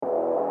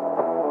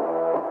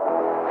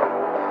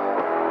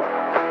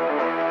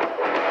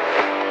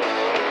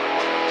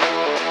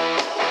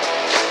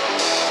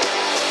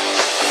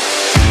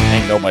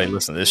nobody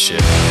listen to this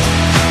shit.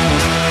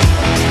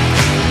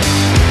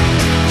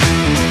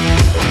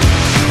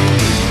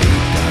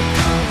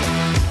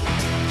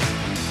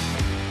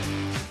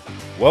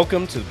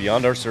 Welcome to the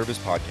Beyond Our Service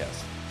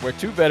podcast, where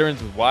two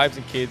veterans with wives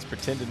and kids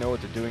pretend to know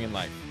what they're doing in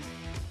life.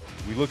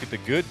 We look at the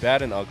good,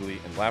 bad, and ugly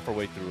and laugh our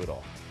way through it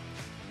all.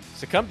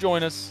 So come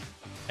join us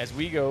as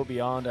we go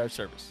beyond our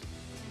service.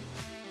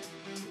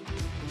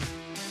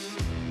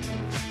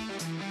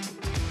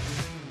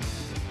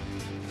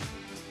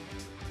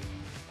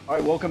 All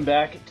right, welcome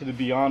back to the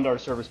Beyond Our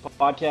Service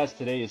podcast.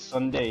 Today is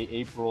Sunday,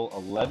 April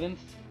 11th,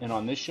 and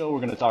on this show we're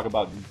going to talk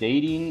about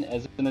dating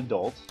as an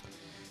adult.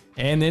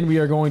 And then we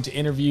are going to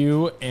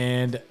interview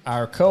and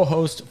our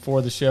co-host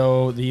for the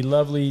show, the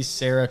lovely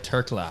Sarah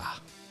Turkla.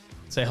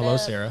 Say hello,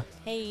 Sarah.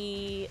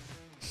 Hey.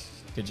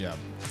 Good job.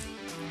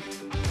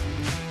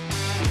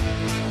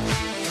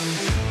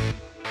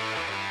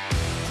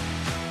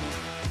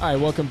 All right,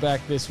 welcome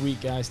back this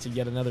week, guys, to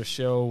yet another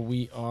show.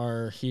 We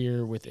are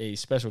here with a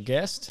special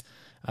guest.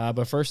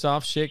 But first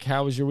off, Schick,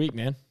 how was your week,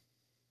 man?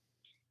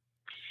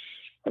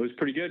 It was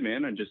pretty good,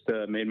 man. I just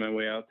made my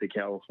way out to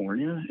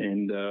California,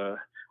 and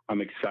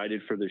I'm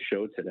excited for the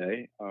show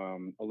today.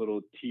 A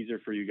little teaser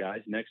for you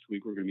guys. Next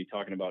week, we're going to be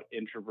talking about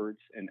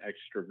introverts and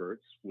extroverts,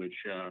 which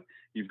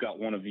you've got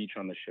one of each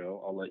on the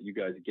show. I'll let you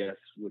guys guess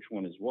which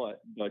one is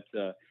what. But,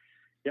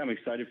 yeah, I'm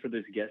excited for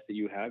this guest that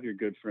you have, your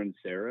good friend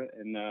Sarah,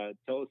 and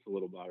tell us a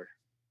little about her.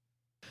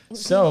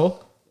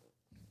 So,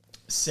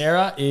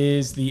 Sarah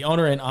is the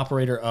owner and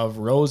operator of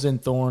Rose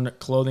and Thorn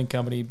Clothing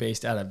Company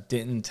based out of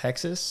Denton,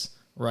 Texas,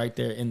 right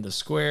there in the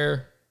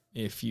square.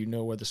 If you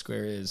know where the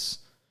square is,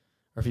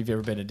 or if you've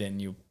ever been to Denton,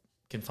 you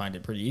can find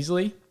it pretty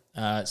easily.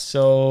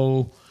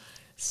 So,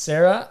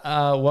 Sarah,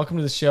 welcome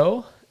to the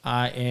show.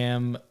 I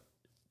am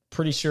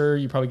pretty sure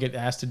you probably get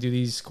asked to do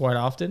these quite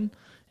often.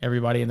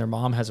 Everybody and their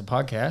mom has a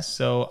podcast,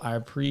 so I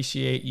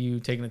appreciate you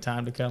taking the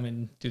time to come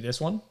and do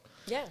this one.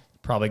 Yeah.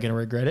 Probably going to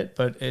regret it,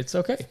 but it's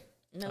okay.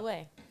 No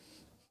way.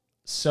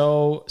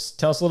 So,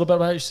 tell us a little bit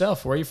about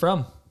yourself. Where are you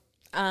from?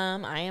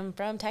 I am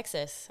from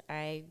Texas.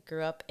 I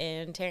grew up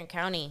in Tarrant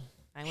County.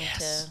 I went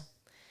to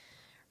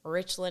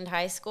Richland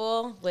High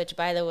School, which,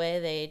 by the way,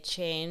 they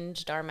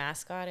changed our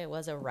mascot. It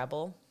was a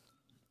rebel.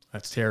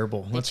 That's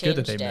terrible. That's good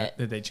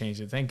that they changed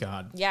it. Thank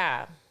God.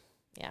 Yeah.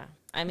 Yeah.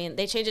 I mean,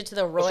 they changed it to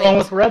the Royals. What's wrong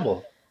with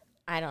Rebel?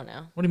 I don't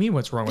know. What do you mean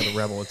what's wrong with a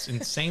rebel? It's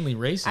insanely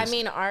racist. I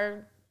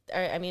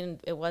mean,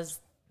 it was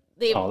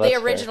the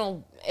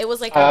original. Fair. It was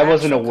like I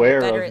wasn't aware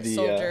of Confederate the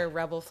soldier,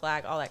 rebel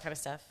flag, all that kind of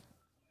stuff.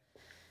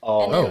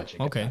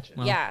 Gotcha, okay. Gotcha.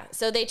 Well. Yeah,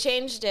 so they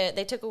changed it.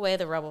 They took away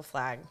the rebel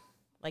flag,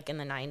 like in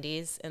the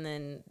 90s, and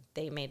then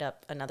they made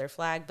up another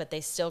flag, but they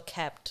still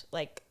kept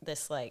like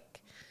this like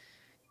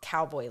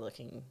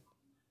cowboy-looking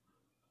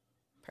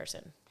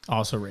person.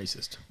 Also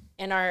racist.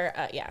 And our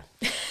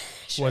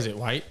Sure. Was it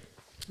white?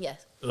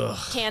 Yes. Ugh.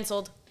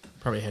 Canceled.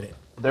 Probably hit it.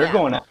 They're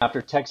going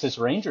after Texas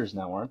Rangers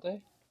now, aren't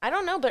they? I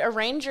don't know, but a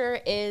ranger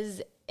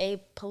is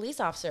a police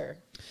officer.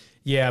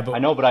 Yeah, but I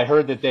know, but I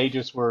heard that they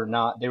just were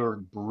not. They were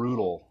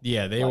brutal.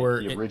 Yeah, they like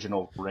were the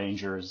original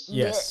Rangers.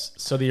 Yes.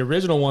 So the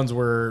original ones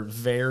were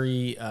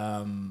very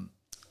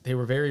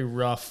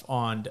rough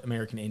on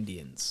American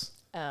Indians.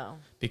 Oh.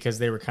 Because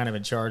they were kind of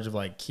in charge of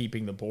like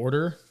keeping the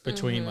border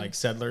between like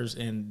settlers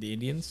and the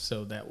Indians,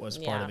 so that was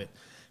part of it.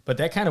 But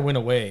that kind of went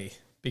away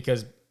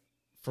because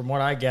from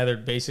what I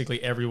gathered,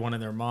 basically everyone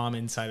and their mom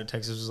inside of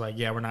Texas was like,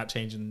 yeah, we're not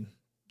changing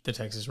the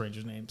Texas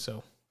Rangers name,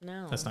 so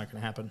that's not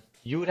going to happen.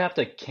 You would have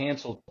to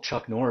cancel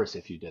Chuck Norris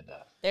if you did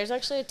that. There's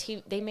actually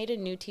they made a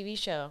new TV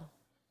show.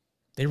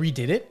 They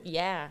redid it?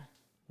 Yeah.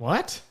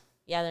 What?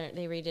 Yeah,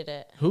 they redid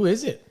it. Who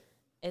is it?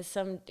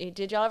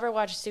 Did y'all ever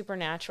watch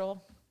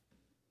Supernatural?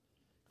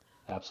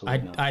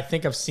 Absolutely not. I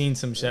think I've seen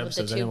some episodes.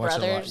 With the two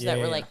brothers that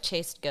were like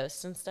chased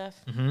ghosts and stuff.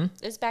 Mm-hmm.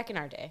 It was back in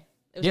our day.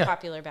 It was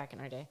popular back in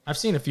our day. I've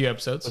seen a few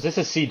episodes. Was this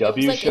a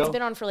CW show? It's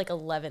been on for like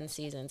 11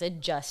 seasons. It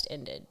just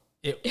ended.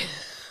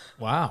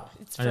 Wow.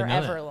 It's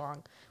forever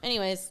long.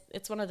 Anyways,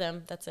 it's one of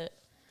them. That's it.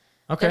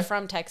 Okay. They're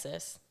from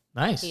Texas.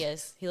 Nice. He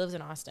is. He lives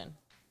in Austin.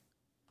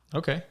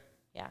 Okay.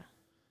 Yeah.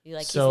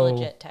 He's a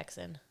legit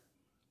Texan.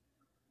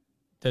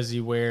 Does he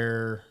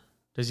do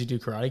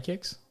karate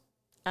kicks?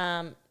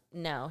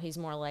 No, he's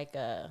more like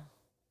a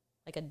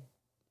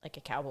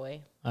cowboy.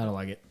 I don't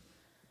like it.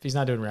 If he's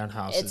not doing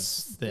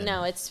roundhouses, then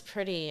it's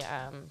pretty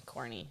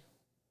corny.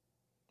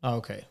 Oh,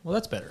 okay. Well,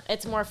 that's better.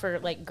 It's more for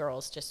like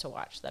girls just to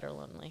watch that are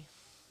lonely.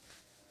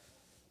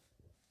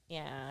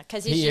 Yeah,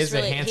 because he is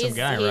a handsome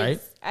guy, right?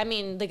 I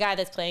mean, the guy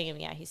that's playing him,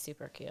 yeah, he's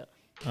super cute.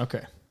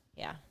 Okay.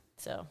 Yeah.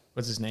 So.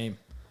 What's his name?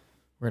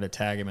 We're gonna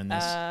tag him in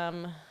this.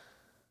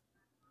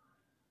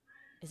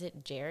 Is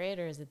it Jared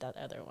or is it that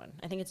other one?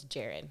 I think it's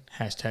Jared.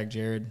 #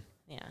 Jared.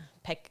 Yeah.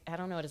 I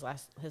don't know what his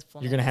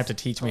full name. You're gonna have to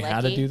teach me how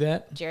to do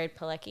that. Jared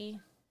Pilecki.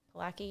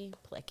 Okay.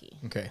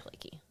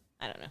 Pilecki.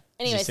 I don't know. Is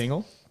Anyways. he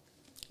single?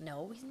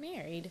 No, he's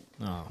married.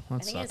 Oh, that I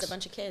think sucks. he has a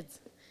bunch of kids.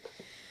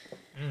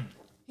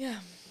 Yeah.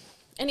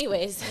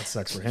 Anyways. That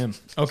sucks for him.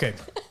 Okay.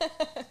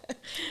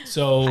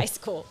 So high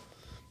school.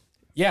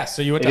 Yeah,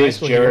 so you went It to high is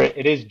school Jared. here.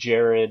 It is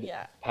Jared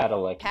Yeah.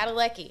 Padalecki.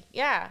 Padalecki.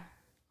 Yeah.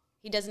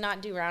 He does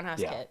not do roundhouse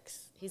Yeah.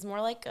 kicks. He's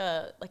more like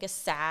a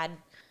sad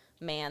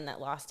man that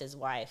lost his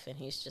wife, and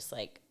he's just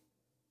like,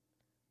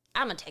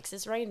 I'm a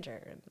Texas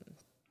Ranger, and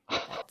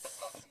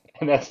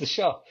And that's the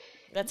show.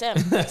 that's him.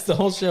 That's the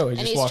whole show. He And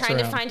just he's walks trying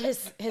around. to find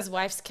his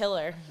wife's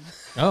killer.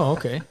 Oh,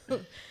 okay.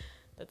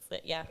 That's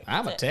it. Yeah.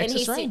 I'm that's a it. And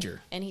Texas he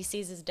Ranger. and he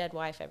sees his dead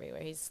wife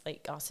everywhere. He's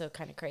like also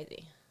kind of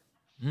crazy.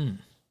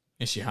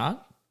 Is she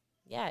hot?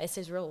 Yeah, it's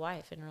his real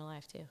wife in real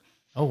life too.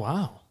 Oh,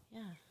 wow.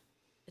 Yeah,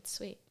 it's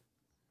sweet.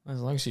 As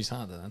long as she's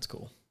hot, then that's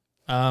cool.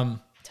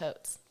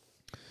 Totes.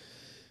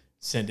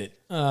 Send it.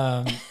 But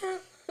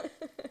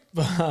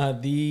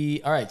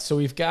all right. So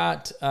we've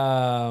got.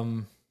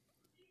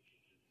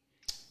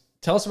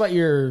 Tell us about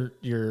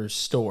your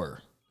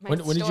store. My When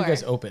did you store.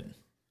 guys open?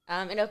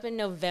 It opened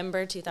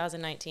November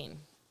 2019.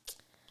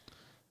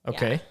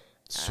 Okay. Yeah.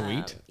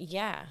 Sweet.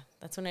 Yeah,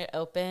 that's when it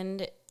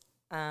opened.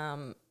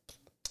 I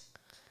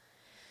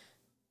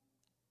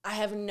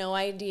have no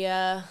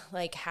idea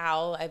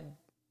how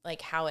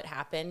it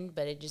happened,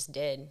 but it just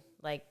did.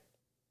 Like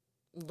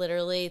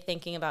literally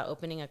thinking about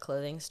opening a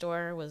clothing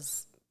store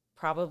was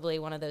probably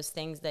one of those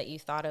things that you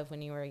thought of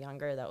when you were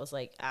younger that was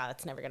like,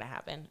 that's never going to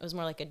happen. It was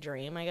more like a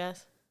dream, I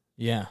guess.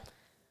 Yeah.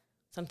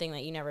 Something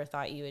that you never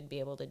thought you would be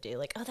able to do.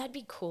 Like, oh, that'd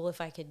be cool if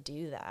I could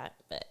do that.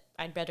 But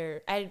I'd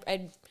better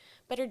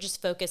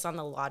just focus on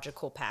the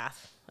logical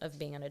path of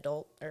being an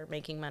adult or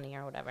making money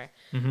or whatever.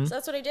 So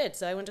that's what I did.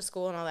 So I went to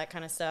school and all that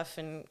kind of stuff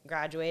and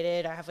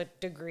graduated. I have a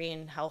degree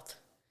in health.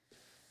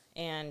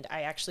 And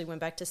I actually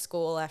went back to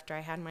school after I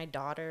had my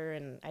daughter,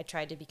 and I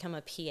tried to become a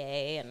PA,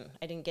 and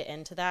I didn't get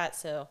into that.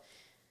 So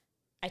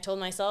I told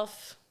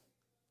myself,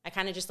 I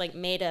kind of just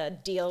made a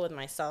deal with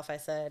myself. I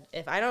said,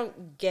 if I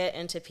don't get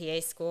into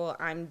PA school,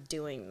 I'm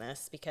doing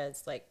this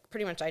because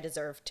pretty much I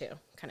deserve to,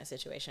 kind of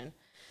situation.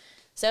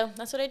 So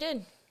that's what I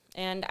did.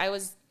 And I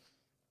was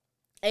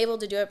able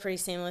to do it pretty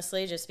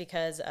seamlessly just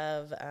because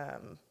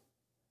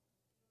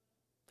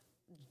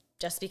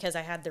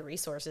I had the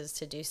resources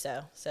to do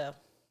so. So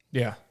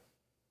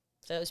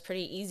it was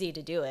pretty easy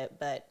to do it,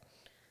 but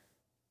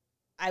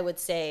I would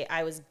say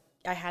I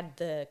had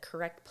the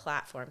correct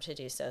platform to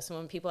do so. So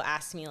when people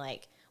ask me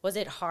was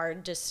it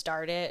hard to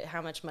start it?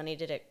 How much money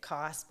did it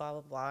cost? Blah,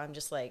 blah, blah. I'm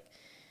just like,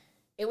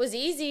 it was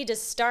easy to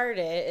start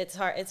it.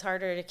 It's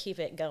harder to keep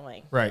it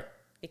going. Right.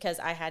 Because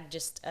I had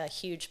just a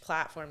huge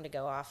platform to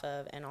go off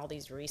of and all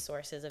these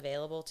resources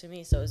available to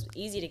me. So it was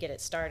easy to get it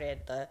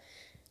started.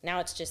 Now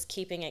it's just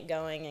keeping it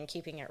going and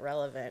keeping it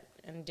relevant.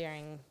 And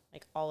during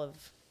all of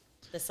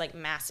this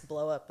mass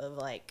blow up of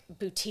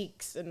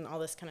boutiques and all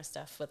this kind of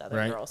stuff with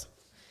other girls.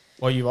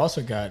 Well, you've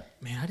also got,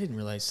 I didn't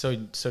realize.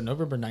 So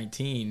November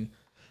 19.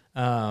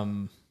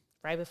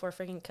 Right before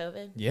freaking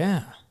COVID.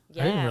 Yeah.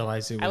 I didn't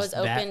realize it was I was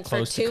that open for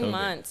close to 2 COVID.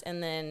 months,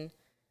 and then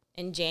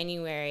in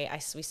January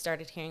we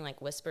started hearing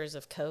whispers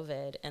of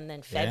COVID, and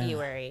then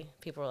February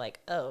people were like,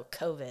 "Oh,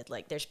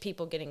 COVID! There's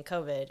people getting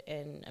COVID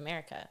in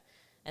America,"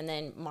 and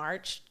then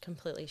March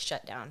completely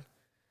shut down,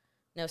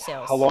 no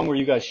sales. How long were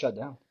you guys shut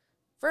down?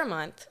 For a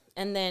month,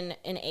 and then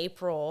in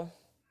April,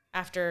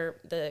 after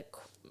the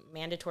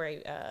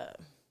mandatory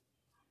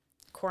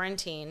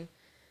quarantine,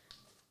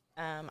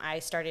 I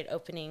started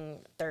opening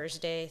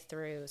Thursday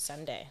through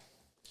Sunday,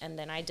 and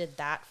then I did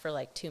that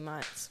for 2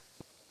 months.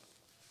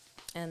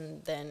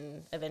 And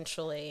then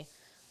eventually,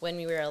 when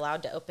we were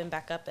allowed to open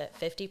back up at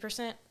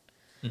 50%,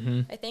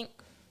 I think,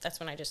 that's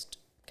when I just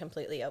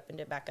completely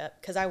opened it back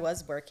up. Because I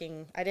was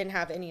working. I didn't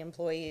have any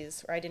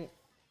employees, or I didn't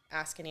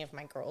ask any of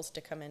my girls to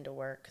come into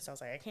work because I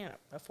was like, I can't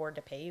afford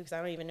to pay you because I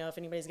don't even know if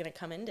anybody's going to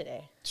come in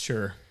today.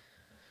 Sure.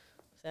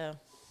 So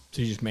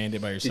you just manned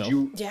it by yourself? Did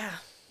you? yeah.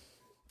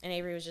 And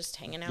Avery was just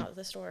hanging out at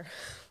the store,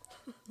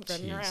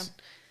 running Jeez. around.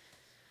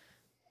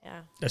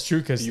 Yeah. That's true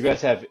because Do you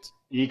guys have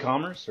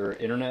e-commerce or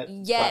internet?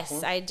 Yes,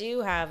 platform? I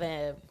do have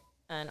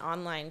an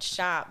online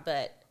shop,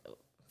 but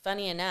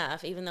funny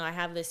enough, even though I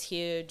have this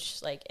huge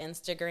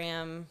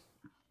Instagram,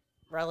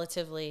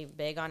 relatively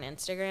big on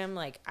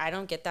Instagram, I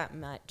don't get that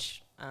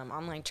much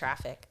online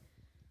traffic.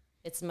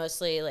 It's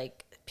mostly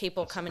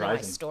people come into my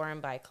surprising. store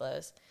and buy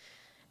clothes.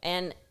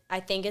 And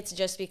I think it's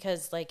just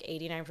because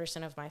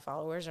 89% of my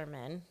followers are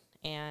men,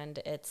 and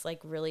it's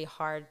really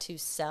hard to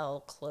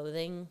sell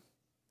clothing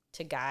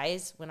to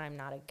guys when I'm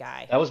not a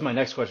guy. That was my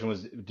next question.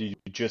 Was do you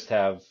just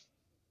have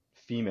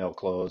female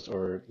clothes,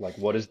 or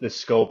what is the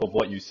scope of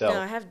what you sell? No,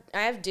 I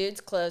have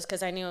dudes clothes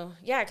because I knew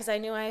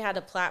I had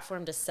a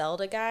platform to sell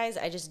to guys.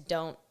 I just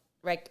don't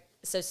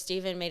So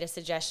Steven made a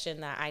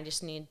suggestion that I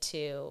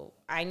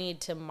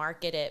need to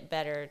market it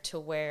better to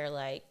where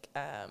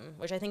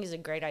which I think is a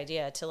great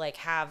idea, to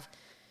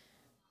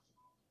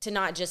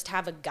not just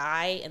have a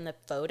guy in the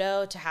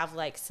photo, to have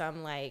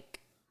some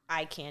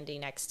eye candy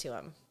next to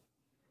him.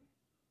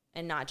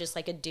 And not just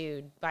a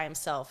dude by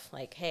himself,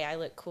 hey, I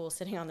look cool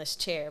sitting on this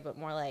chair, but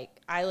more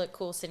I look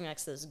cool sitting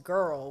next to this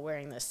girl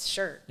wearing this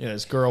shirt. Yeah,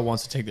 this girl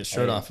wants to take this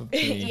shirt off of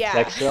me Yeah.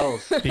 Sex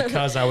sells.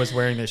 because I was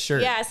wearing this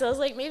shirt. Yeah, so I was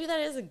like, maybe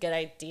that is a good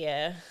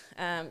idea.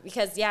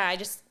 Because,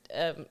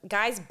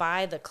 guys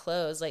buy the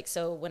clothes. Like,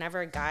 so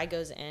whenever a guy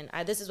goes in,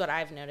 this is what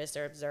I've noticed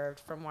or observed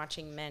from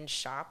watching men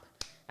shop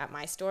at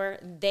my store.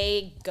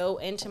 They go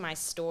into my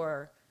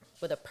store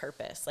with a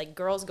purpose. Like,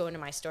 girls go into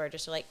my store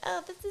just like,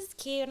 oh, this is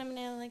cute. I'm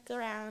gonna like go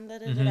around. Da,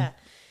 da, da, da.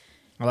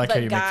 I like But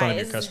how you make fun of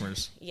your guys-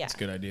 customers. yeah. It's a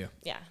good idea.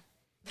 Yeah.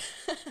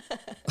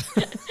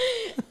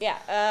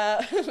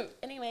 Yeah.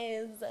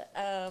 Anyways,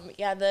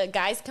 yeah, the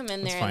guys come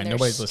in It's there fine. and they're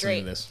Nobody's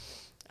straight. listening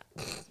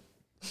to this.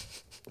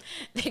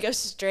 They go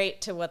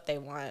straight to what they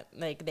want.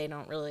 Like, they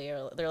don't really,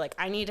 they're like,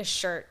 I need a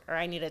shirt or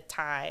I need a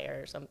tie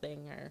or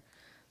something, or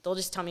they'll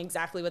just tell me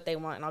exactly what they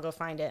want and I'll go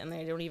find it, and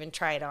they don't even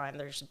try it on.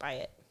 They just buy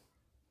it.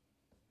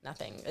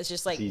 Nothing. It's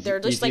just like, It's easy- they're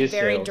just like easiest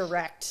very sales.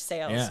 direct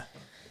sales. Yeah.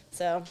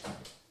 So,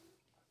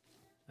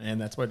 And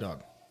that's my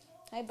dog.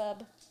 hi,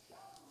 bub.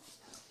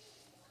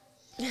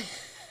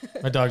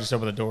 My dog just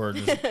opened the door and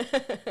just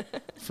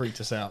freaked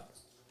us out.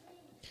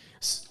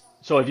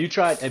 So have you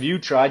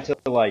tried to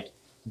like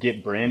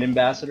get brand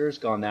ambassadors,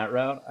 gone that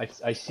route?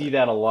 I see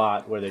that a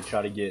lot where they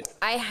try to get,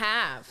 I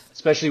have.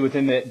 especially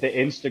within the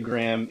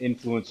Instagram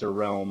influencer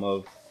realm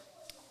of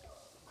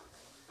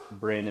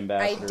brand I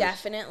ambassadors.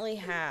 definitely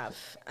have.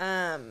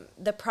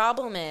 The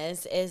problem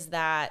is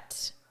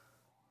that,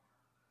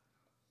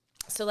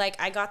 so like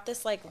I got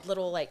this like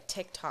little like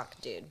TikTok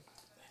dude,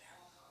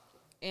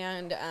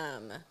 and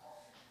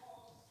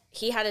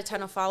he had a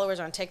ton of followers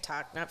on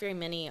TikTok, not very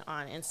many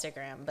on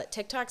Instagram, but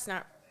TikTok's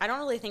not, I don't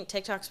really think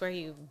TikTok's where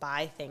you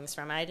buy things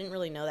from. I didn't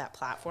really know that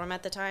platform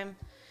at the time.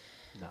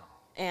 No.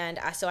 And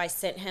so I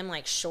sent him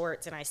like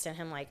shorts, and I sent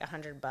him like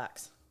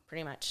 $100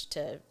 pretty much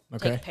to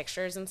Okay. take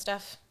pictures and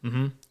stuff.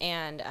 Mm-hmm.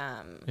 And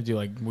They do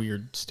like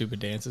weird, stupid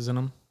dances in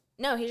them.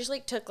 no, he just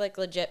like took like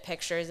legit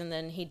pictures, and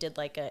then he did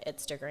like a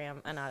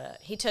Instagram,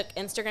 he took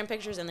Instagram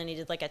pictures, and then he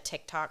did like a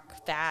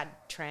TikTok fad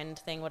trend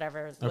thing,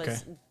 whatever was Okay.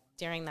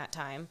 during that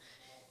time.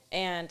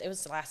 And it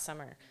was last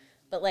summer.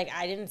 But like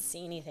I didn't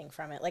see anything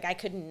from it. Like I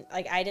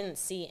didn't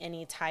see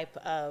any type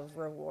of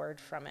reward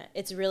from it.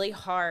 It's really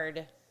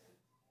hard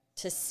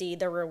to see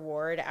the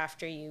reward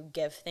after you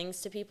give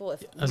things to people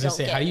if I was you gonna don't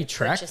say, get how do you any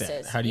track that?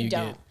 purchases. How do you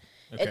don't. get-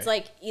 okay. It's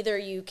like either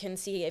you can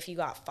see if you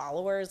got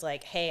followers,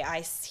 like, hey,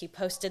 he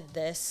posted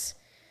this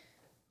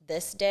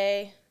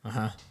day,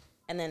 Uh-huh.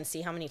 and then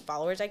see how many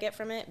followers I get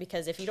from it.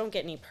 Because if you don't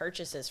get any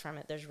purchases from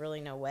it, there's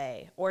really no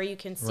way. Or you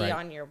can see Right.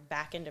 on your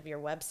back end of your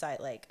website,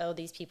 like, oh,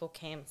 these people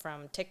came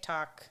from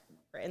TikTok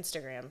or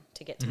Instagram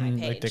to get to my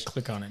page. Like they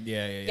click on it.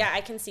 Yeah. Yeah, I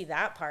can see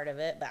that part of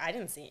it, but I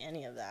didn't see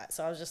any of that.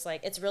 So I was just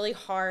like, it's really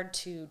hard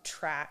to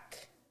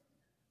track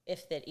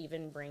if it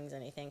even brings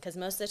anything. Because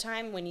most of the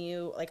time when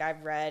you, like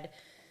I've read,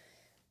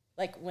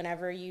 like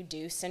whenever you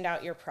do send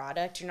out your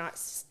product, you're not,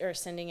 or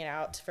sending it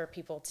out for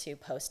people to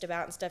post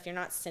about and stuff, you're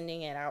not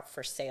sending it out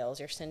for sales.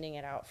 You're sending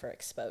it out for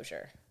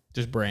exposure.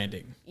 Just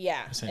branding.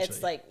 Yeah. Essentially.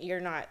 It's like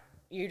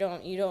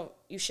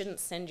you shouldn't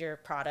send your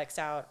products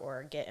out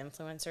or get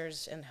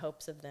influencers in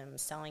hopes of them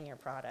selling your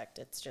product.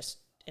 It's just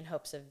in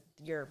hopes of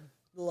your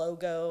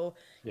logo,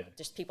 Yeah.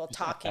 just people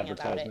talking about it.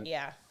 advertisement.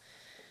 Yeah.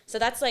 So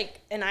that's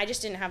like, and I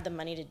just didn't have the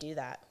money to do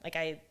that. Like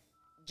I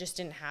just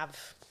didn't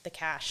have the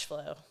cash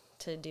flow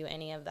to do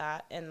any of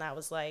that. And that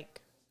was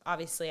like,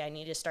 obviously I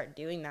need to start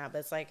doing that. But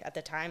it's like at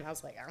the time I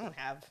was like,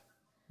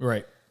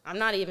 Right. I'm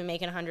not even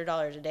making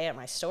 $100 a day at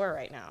my store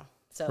right now.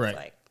 So Right. it's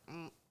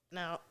like,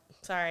 no,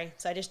 sorry.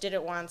 So I just did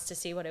it once to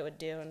see what it would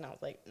do, and I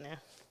was like, nah.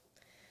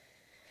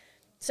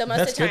 So most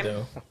That's of the time, good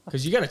though,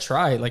 because you got to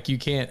try. Like you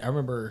can't. I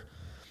remember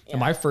in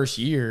my first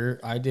year,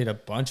 I did a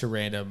bunch of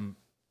random,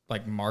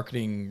 like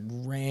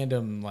marketing,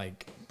 random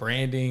like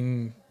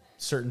branding,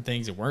 certain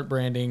things that weren't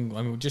branding.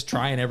 I mean, just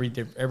trying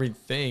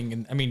everything,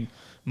 and I mean,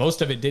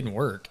 most of it didn't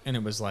work, and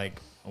it was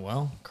like,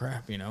 well,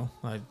 crap, you know.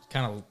 I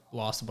kind of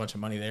lost a bunch of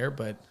money there,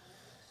 but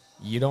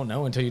you don't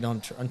know until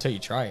you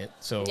try it.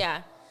 So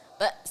yeah.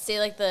 But see,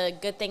 like the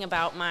good thing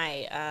about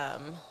my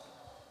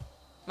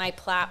my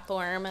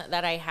platform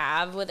that I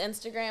have with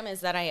Instagram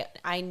is that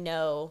I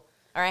know,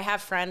 or I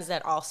have friends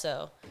that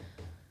also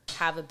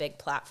have a big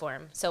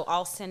platform. So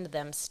I'll send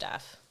them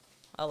stuff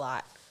a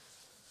lot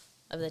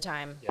of the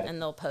time,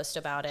 and they'll post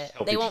about it.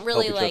 Help They each- won't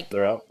really help each like,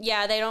 other out.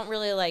 yeah, they don't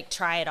really like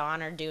try it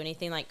on or do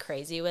anything like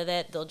crazy with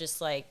it. They'll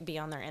just like be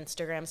on their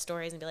Instagram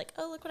stories and be like,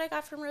 oh, look what I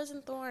got from Rose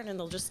and Thorn. And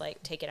they'll just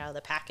like take it out of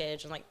the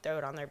package and like throw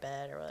it on their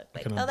bed or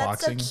like an oh,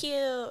 that's so unboxing.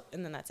 cute.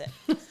 And then that's it.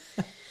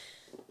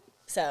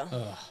 So,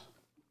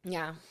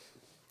 yeah.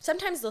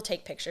 Sometimes they'll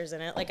take pictures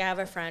in it. Like I have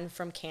a friend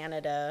from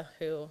Canada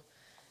who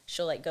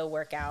she'll like go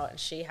work out, and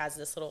she has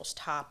this little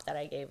top that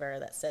I gave her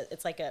that says,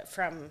 it's like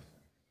from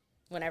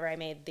whenever I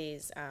made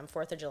these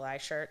 4th of July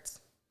shirts,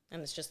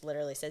 and it's just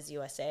literally says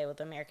USA with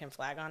the American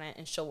flag on it,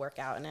 and she'll work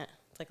out in it.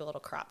 It's like a little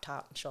crop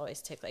top, and she'll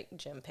always take like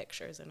gym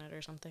pictures in it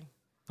or something.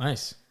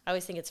 nice. I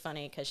always think it's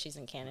funny because she's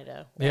in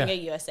Canada Yeah. wearing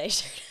a USA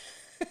shirt.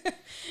 I like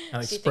She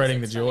thinks spreading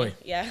the it's joy. funny.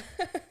 Yeah.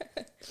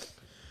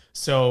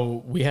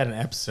 So we had an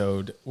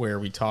episode where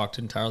we talked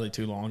entirely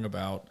too long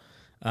about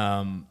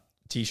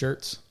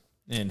t-shirts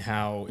and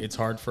how it's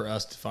hard for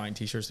us to find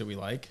t-shirts that we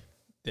like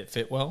that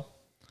fit well.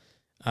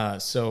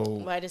 So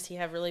Why does he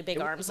have really big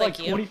It arms was like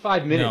like you?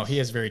 25 minutes. no, he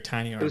has very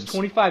tiny It was arms.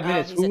 25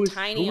 minutes. he's a Who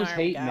tiny was arm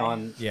hating guy.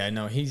 on? Yeah,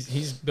 no,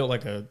 he's built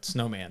like a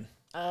snowman.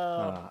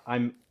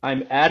 I'm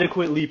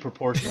adequately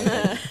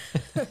proportional.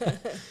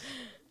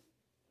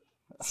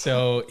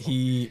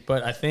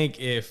 But I think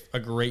if a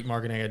great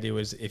marketing idea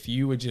was if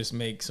you would just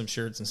make some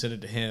shirts and send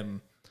it to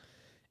him,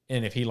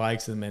 and if he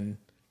likes them, and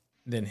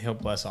then he'll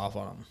bless off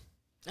on them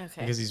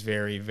Okay. because he's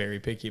very, very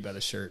picky about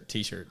his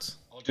t-shirts.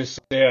 I'll just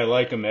say I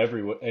like them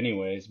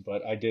anyways,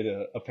 but I did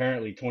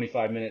apparently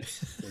 25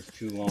 minutes was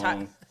too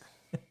long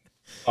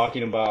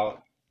talking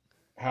about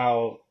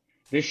how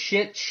this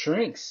shit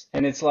shrinks,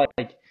 and it's like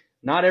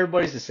not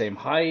everybody's the same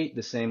height,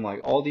 the same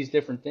like all these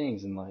different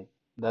things, and like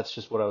that's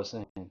just what I was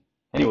saying.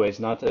 Anyways,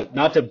 not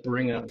to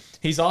bring up.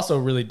 He's also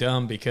really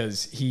dumb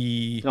because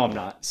he No, I'm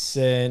not.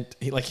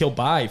 he'll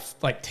buy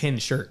like 10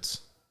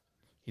 shirts.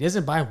 He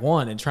doesn't buy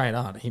one and try it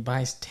on. He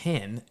buys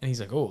 10 and he's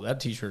like, "Oh, that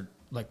t-shirt,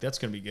 like that's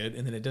going to be good."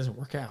 And then it doesn't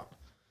work out.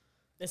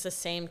 It's the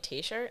same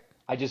T-shirt.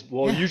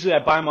 Usually I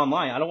buy them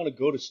online. I don't want to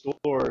go to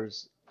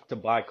stores to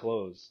buy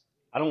clothes.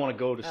 I don't want to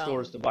go to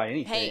stores to buy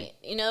anything. Hey,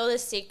 you know the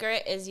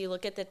secret is you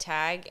look at the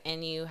tag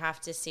and you have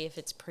to see if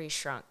it's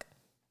pre-shrunk.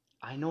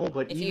 I know,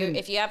 but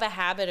If you have a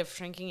habit of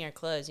shrinking your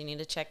clothes, you need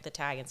to check the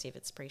tag and see if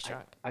it's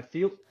pre-shrunk. I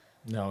feel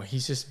No,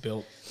 he's just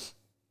built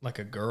like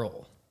a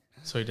girl.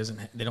 So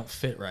they don't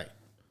fit right.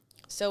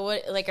 So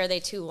what? Like, are they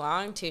too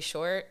long, too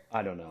short?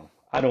 I don't know.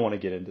 I don't want to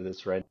get into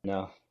this right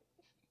now.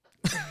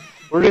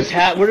 We're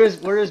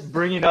just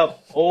bringing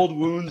up old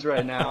wounds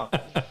right now.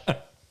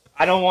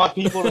 I don't want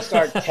people to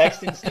start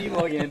texting Steve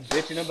again,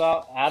 bitching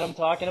about Adam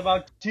talking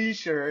about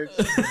t-shirts.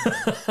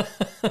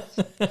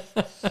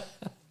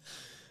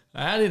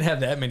 I didn't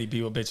have that many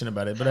people bitching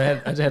about it, but I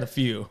just had a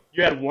few.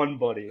 You had one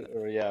buddy,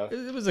 or yeah.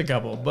 It was a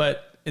couple,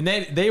 and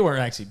they weren't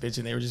actually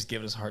bitching. They were just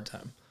giving us a hard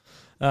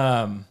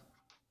time.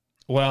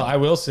 Well, I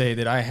will say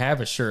that I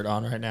have a shirt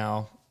on right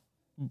now.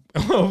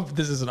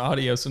 This is an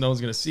audio, so no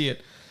one's going to see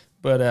it.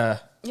 But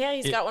Yeah,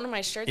 he's got one of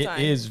my shirts on.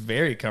 it is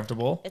very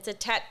comfortable. It's a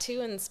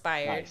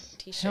tattoo-inspired Nice.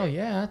 T-shirt. Hell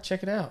yeah,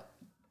 check it out.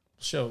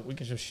 We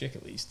can show Schick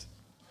at least.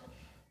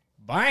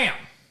 Bam!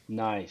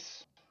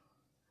 Nice.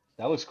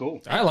 That looks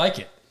cool. I like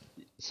it.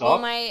 Well,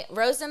 Soft? my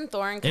Rose and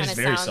Thorn It kind is of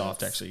very sounds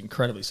soft, actually,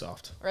 incredibly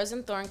soft. Rose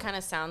and Thorn kind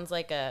of sounds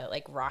like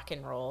rock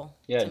and roll.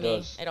 Yeah, to it me.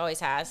 does. It always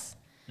has.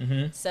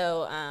 Mm-hmm.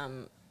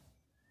 So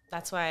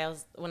that's why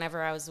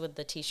whenever I was with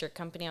the T-shirt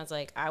company, I was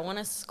like, I want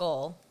a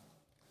skull,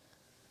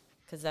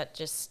 because that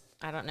just,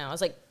 I don't know. I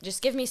was like,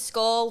 just give me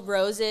skull,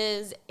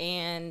 roses,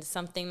 and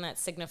something that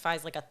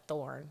signifies like a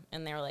thorn.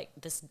 And they were like,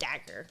 this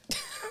dagger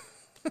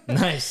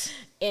Nice.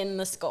 in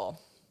the skull,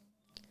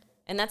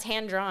 and that's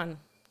hand drawn.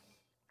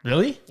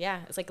 Really?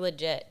 Yeah, it's like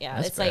legit. Yeah,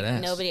 That's it's like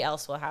badass. nobody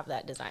else will have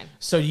that design.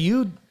 So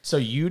you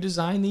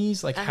design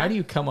these? Like, how Uh-huh. do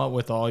you come up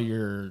with all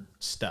your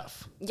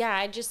stuff?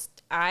 Yeah,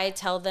 I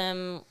tell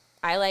them,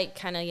 I like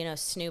kind of,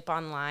 snoop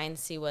online,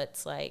 see what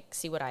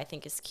I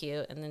think is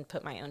cute, and then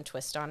put my own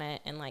twist on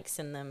it and like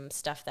send them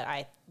stuff that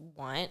I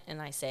want.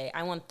 And I say,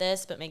 I want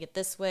this, but make it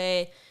this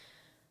way.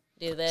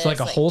 Do this. So like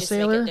a just make it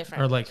wholesaler,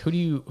 different. or like who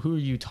are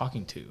you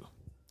talking to?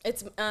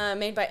 It's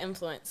made by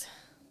Influence,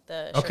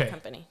 the shirt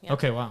company. Yeah.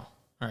 Okay. Wow.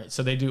 All right.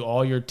 So they do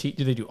all your do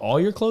they do all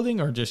your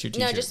clothing or just your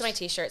t-shirts? No, just my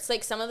t-shirts.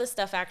 Like some of the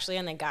stuff actually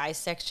in the guys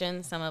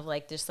section, some of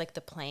like just like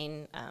the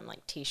plain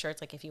like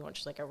t-shirts, like if you want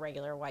just like a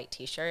regular white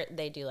t-shirt,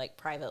 they do like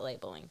private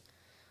labeling.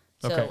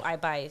 So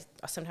Okay.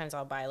 sometimes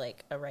I'll buy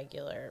like a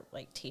regular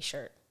like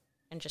t-shirt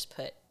and just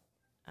put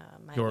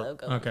my Your-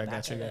 logo on okay, the back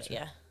gotcha, of it. gotcha.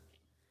 Yeah.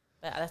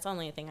 But that's the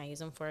only thing I use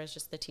them for is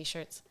just the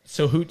t-shirts.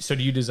 So do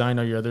you design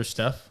all your other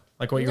stuff?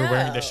 Like what you were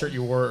wearing, the No. shirt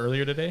you wore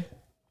earlier today?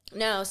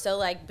 No, so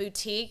like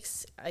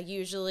boutiques, I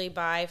usually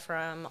buy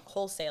from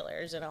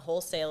wholesalers, and a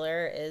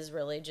wholesaler is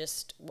really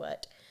just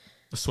what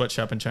The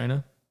sweatshop in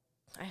China?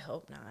 I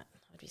hope not.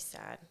 That would be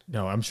sad.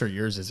 No, I'm sure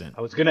yours isn't.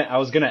 I was gonna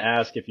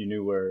ask if you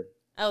knew where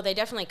Oh, they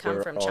definitely come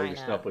where from all your China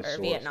stuff was or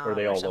sourced. Vietnam Are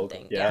they or all local?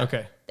 something. Yeah.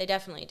 Okay. They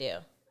definitely do.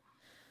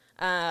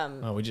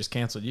 Oh, we just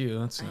canceled you.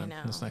 That's I not,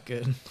 know. that's not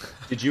good.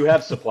 Did you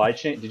have supply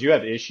chain? Did you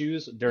have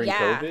issues during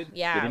Yeah, COVID?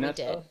 yeah, getting we that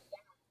did. stuff?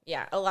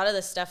 Yeah, a lot of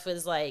the stuff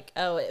was like,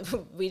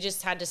 we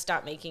just had to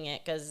stop making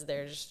it because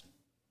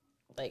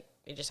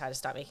we just had to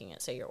stop making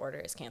it, so your order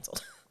is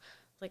canceled.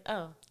 Like,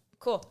 oh,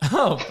 cool.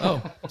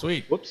 oh,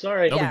 sweet. Whoops,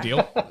 sorry. No big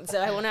deal. So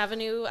I want to have a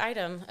new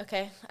item.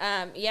 Okay.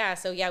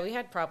 So we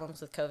had problems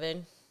with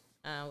COVID,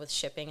 with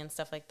shipping and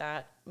stuff like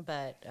that.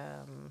 But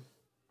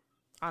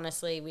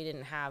honestly, we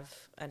didn't have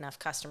enough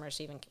customers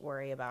to even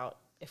worry about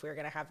if we were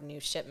going to have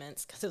new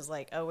shipments, because it was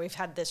like, oh, we've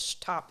had this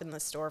top in the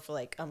store for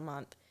like a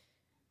month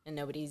and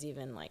nobody's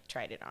even like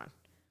tried it on.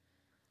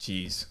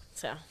 Jeez.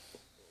 So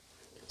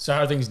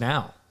how are things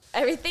now?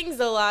 everything's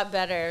a lot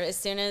better. As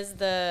soon as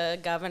the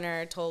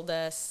governor told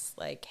us,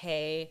 like,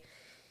 hey,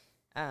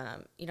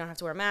 you don't have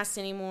to wear masks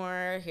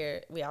anymore.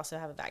 Here, we also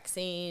have a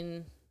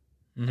vaccine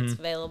that's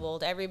available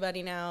to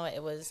everybody now.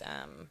 It was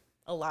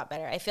a lot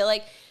better. I feel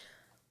like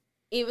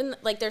even,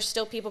 like, there's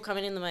still people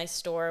coming into my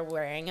store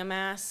wearing a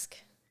mask,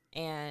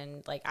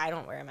 and, like, I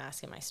don't wear a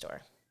mask in my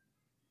store.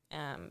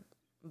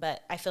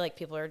 But I feel like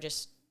people are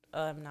just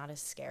not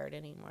as scared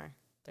anymore.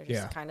 They're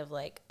just kind of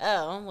like,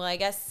 oh, well, I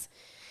guess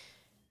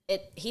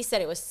he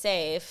said it was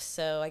safe,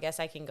 so I guess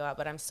I can go out,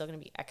 but I'm still going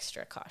to be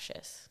extra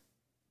cautious.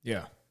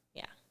 Yeah.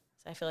 Yeah.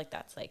 So I feel like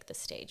that's like the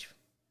stage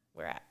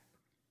we're at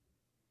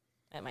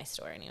my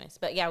store anyways.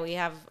 But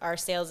yeah, our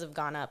sales have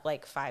gone up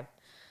like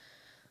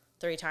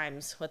 3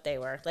 times what they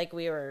were. Like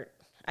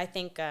I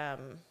think I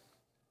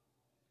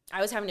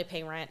was having to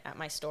pay rent at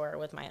my store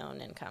with my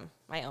own income,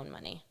 my own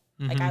money.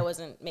 Mm-hmm. Like I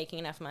wasn't making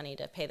enough money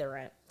to pay the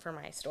rent for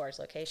my store's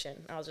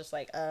location. I was just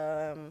like,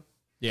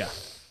 yeah.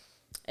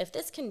 If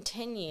this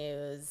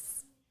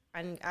continues,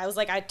 and I was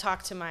like, I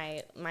talked to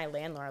my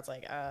landlord. I was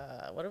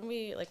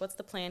like, what's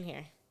the plan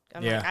here?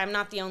 I'm like, I'm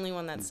not the only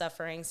one that's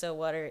suffering. So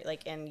what are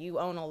and you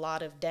own a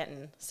lot of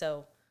Denton.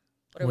 So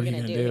what are we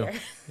going to do here?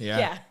 Yeah.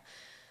 Yeah.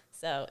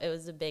 So it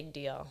was a big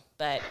deal.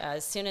 But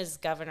as soon as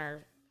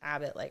Governor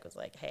Abbott was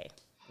like, hey,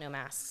 no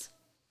masks,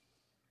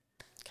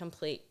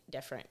 complete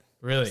different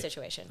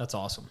situation. That's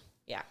awesome.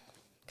 Yeah.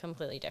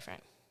 Completely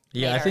different.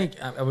 Yeah, I think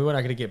we're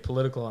not going to get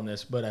political on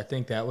this, but I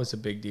think that was a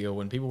big deal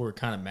when people were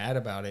kind of mad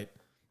about it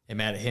and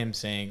mad at him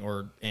saying,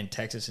 in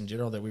Texas in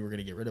general, that we were going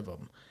to get rid of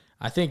them.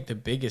 I think the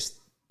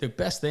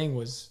best thing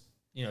was,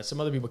 some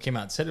other people came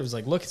out and said it was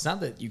like, look, it's not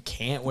that you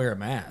can't wear a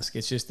mask.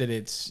 It's just that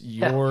it's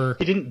your.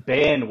 He didn't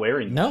ban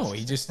wearing masks. No,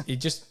 he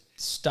just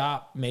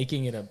stopped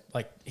making it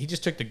he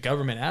just took the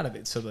government out of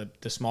it so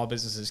that the small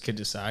businesses could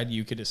decide.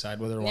 You could decide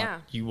whether or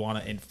not you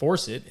want to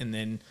enforce it, and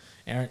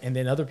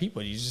then other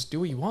people, you just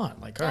do what you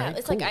want. All right,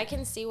 it's cool. like I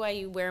can see why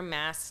you wear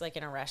masks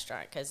in a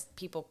restaurant because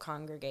people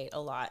congregate a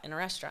lot in a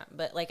restaurant.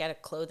 But at a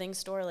clothing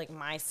store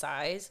my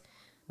size,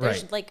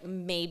 there's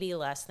maybe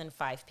less than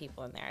 5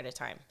 people in there at a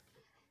time.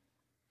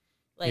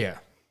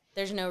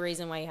 There's no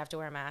reason why you have to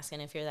wear a mask.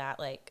 And if you're that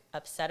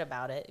upset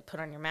about it, put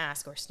on your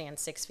mask or stand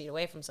 6 feet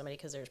away from somebody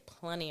because there's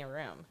plenty of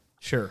room.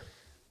 Sure.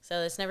 So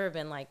it's never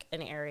been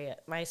an area.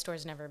 My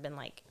store's never been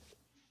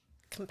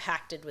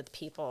compacted with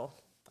people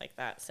like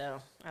that.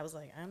 So I was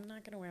like, I'm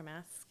not going to wear a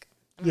mask.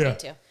 I'm not going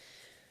to.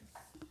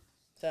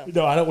 So.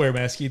 No, I don't wear a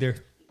mask either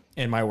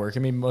in my work.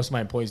 I mean, most of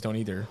my employees don't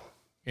either.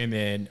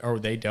 Or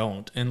they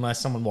don't unless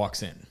someone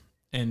walks in.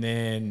 And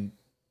then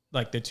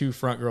the 2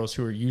 front girls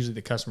who are usually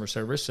the customer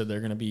service, so they're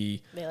going to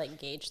be... They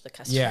gauge the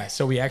customer. Yeah,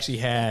 so we actually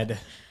had...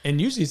 And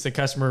usually it's the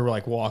customer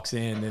who walks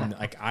in and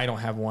I don't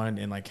have one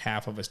and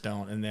half of us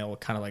don't, and they'll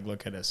kind of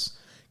look at us.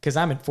 Because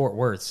I'm in Fort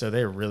Worth, so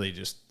they're really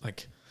just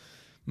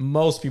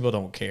most people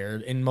don't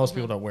care, and most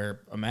people don't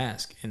wear a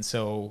mask. And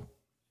so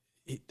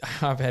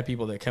I've had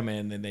people that come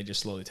in and they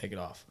just slowly take it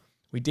off.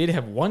 We did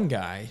have one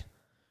guy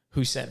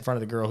who sat in front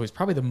of the girl who's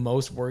probably the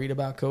most worried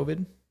about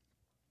COVID.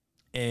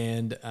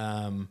 And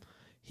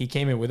he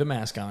came in with a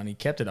mask on. He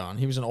kept it on.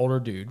 He was an older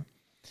dude.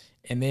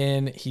 And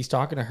then he's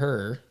talking to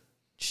her.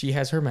 She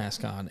has her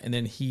mask on. And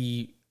then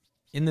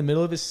in the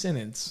middle of his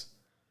sentence,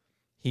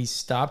 he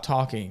stopped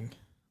talking,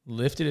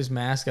 lifted his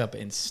mask up,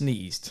 and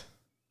sneezed.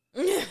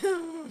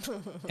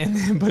 And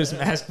then put his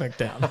mask back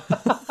down.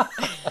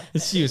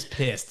 And she was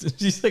pissed.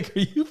 She's like,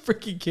 are you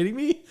freaking kidding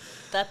me?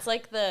 That's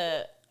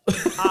the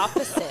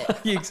opposite.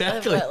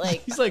 Exactly. Of what,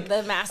 he's like,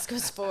 the mask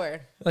was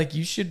for.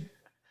 You should...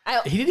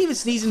 He didn't even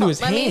sneeze into his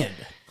hand.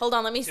 Hold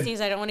on, let me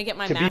sneeze. I don't want to get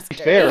my to mask be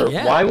dirty.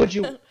 fair, why would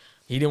you...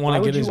 He didn't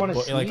want to get his all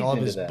of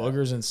his that?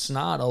 boogers and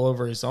snot all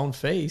over his own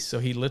face, so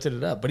he lifted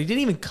it up. But he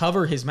didn't even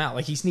cover his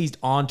mouth. He sneezed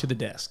onto the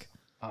desk.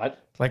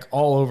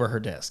 All over her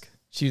desk.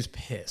 She was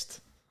pissed.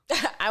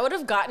 I would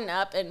have gotten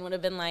up and would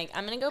have been like,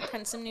 I'm going to go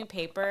print some new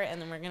paper,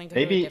 and then we're going to go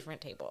to a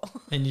different table.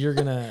 And you're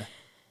gonna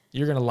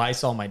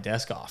Lysol my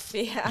desk off.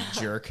 Yeah.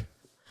 You jerk.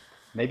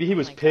 Maybe he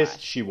was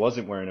pissed she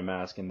wasn't wearing a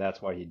mask, and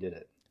that's why he did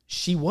it.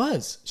 She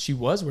was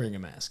wearing a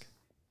mask.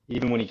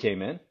 Even when he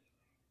came in?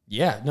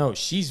 Yeah, no,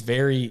 she's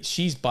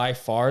by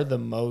far the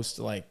most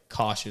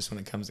cautious when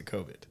it comes to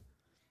COVID.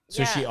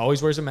 So she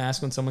always wears a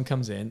mask when someone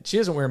comes in. She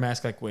doesn't wear a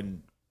mask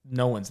when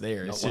no one's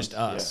there. It's just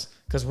us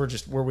because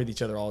we're with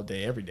each other all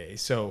day, every day.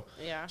 So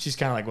she's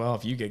kind of well,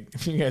 if you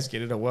guys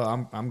get it,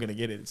 I'm gonna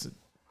get it. It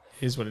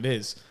is what it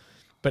is.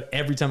 But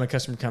every time a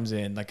customer comes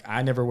in,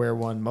 I never wear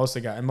one. Most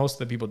of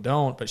the people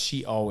don't, but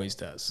she always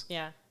does.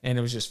 Yeah. And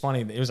it was just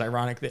funny. It was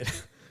ironic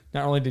that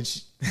not only did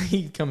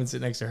he come and sit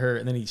next to her,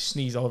 and then he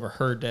sneezed all over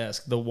her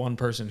desk, the one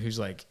person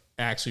who's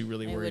actually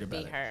really worried about it.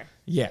 It would be her.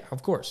 Yeah,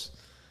 of course.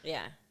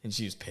 Yeah. And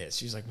she was pissed.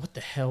 She was like, what the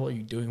hell are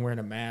you doing wearing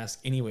a mask?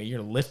 Anyway, you're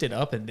going to lift it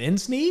up and then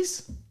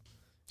sneeze?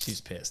 She's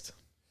pissed.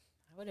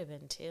 I would have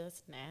been too.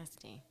 That's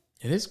nasty.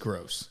 It is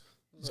gross.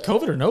 It's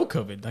COVID or no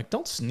COVID.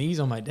 Don't sneeze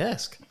on my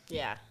desk.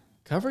 Yeah.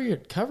 Cover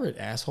it,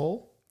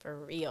 asshole. For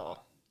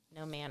real.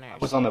 No manners. I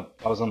was on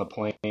the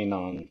plane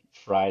on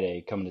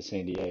Friday coming to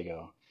San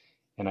Diego,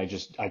 and I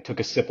took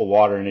a sip of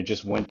water and it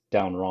just went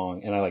down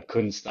wrong, and I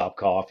couldn't stop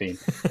coughing,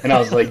 and I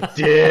was like,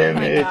 damn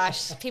it. Oh my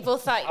gosh, people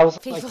thought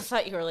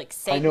you were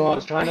Satan. I know, I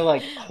was trying to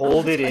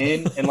hold it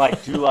in and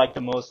do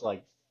the most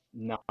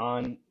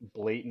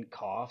non-blatant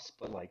coughs,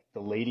 but the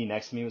lady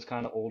next to me was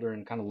kind of older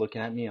and kind of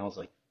looking at me. I was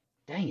like,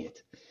 dang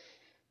it.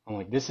 I'm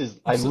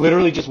like, I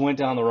literally just went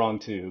down the wrong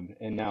tube,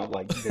 and now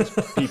like there's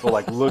people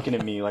like looking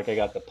at me like I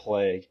got the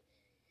plague.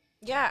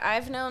 Yeah,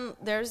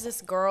 there's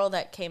this girl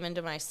that came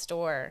into my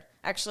store.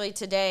 Actually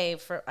today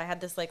I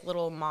had this like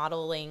little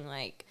modeling,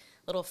 like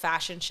little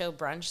fashion show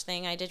brunch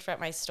thing I did at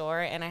my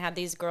store, and I had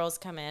these girls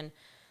come in,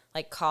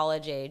 like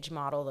college age,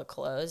 model the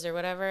clothes or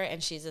whatever,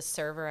 and she's a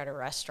server at a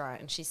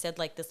restaurant, and she said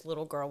like this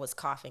little girl was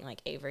coughing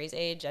like Avery's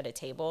age at a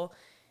table,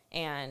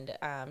 and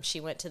she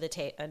went to the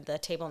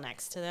table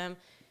next to them,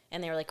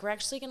 and they were like, we're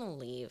actually going to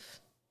leave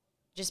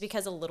just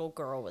because a little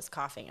girl was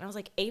coughing. And I was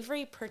like,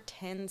 Avery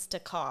pretends to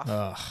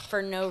cough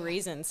for no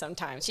reason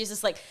sometimes. She's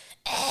just like,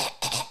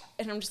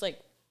 and I'm just like,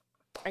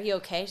 are you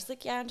okay? She's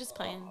like, yeah, I'm just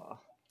playing.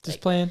 Just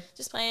like, playing.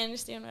 Just playing,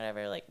 just doing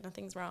whatever. Like,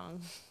 nothing's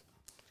wrong.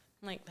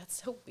 I'm like,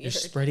 that's so weird. You're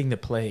spreading the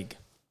plague.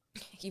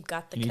 You've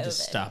got the You need COVID. to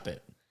stop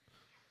it.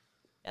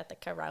 Got the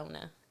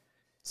corona.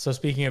 So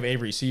speaking of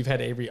Avery, so you've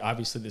had Avery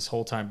obviously this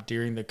whole time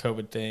during the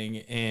COVID thing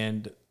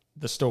and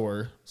the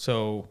store.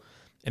 So,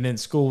 and then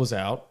school was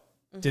out.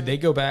 Did they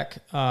go back?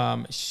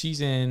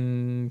 She's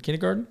in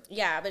kindergarten?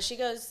 Yeah, but she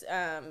goes,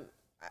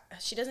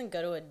 she doesn't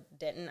go to a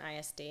Denton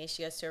ISD.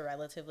 She goes to a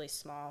relatively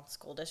small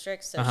school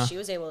district, so she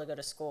was able to go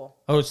to school.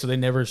 Oh, so they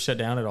never shut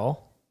down at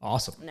all?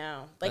 Awesome.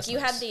 No. Like That's you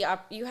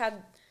nice. had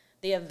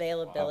the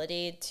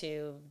availability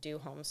to do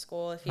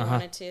homeschool if you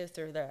wanted to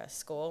through the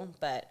school,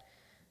 but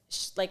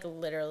like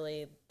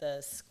literally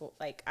the school,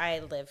 like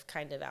I live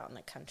kind of out in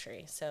the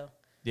country, so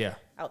Yeah.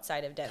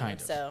 outside of Denton. Kind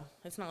of. So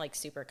it's not like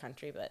super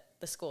country, but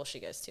the school she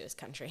goes to is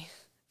country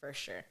for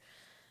sure.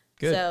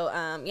 Good.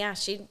 So, yeah,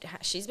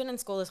 she's been in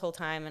school this whole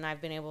time, and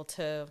I've been able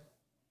to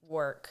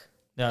work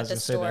Yeah, I at was the going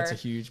to say store. that's a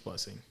huge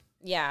blessing.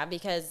 Yeah,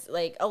 because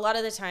like a lot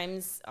of the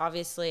times,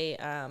 obviously,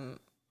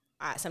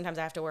 sometimes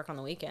I have to work on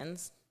the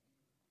weekends.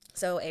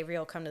 So Avery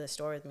will come to the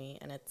store with me,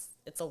 and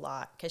it's a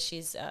lot because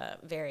she's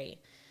very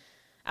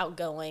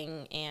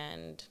outgoing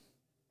and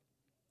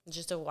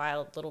just a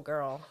wild little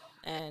girl.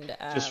 And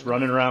Just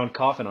running around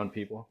coughing on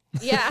people.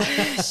 yeah,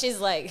 she's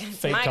like, it's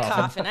Fake my coughing.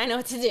 cough, and I know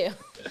what to do.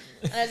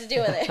 I know what to do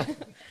with it.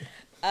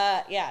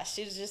 Yeah,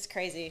 she's just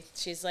crazy.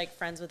 She's like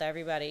friends with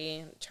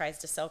everybody, tries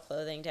to sell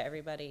clothing to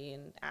everybody,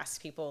 and asks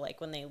people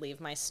like when they leave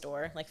my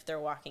store, like if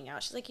they're walking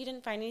out, she's like, you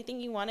didn't find anything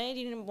you wanted?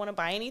 You didn't want to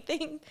buy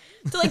anything?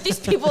 So like these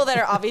people that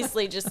are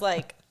obviously just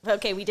like,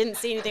 okay, we didn't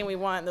see anything we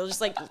want. They'll just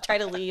like try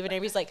to leave, and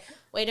everybody's like,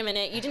 wait a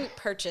minute, you didn't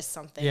purchase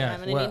something. Yeah,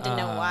 I'm going to need to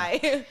know why.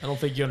 I don't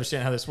think you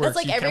understand how this works. That's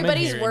like You come in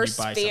everybody's here and you worst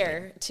buy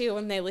fear too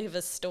when they leave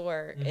a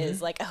store Mm-hmm.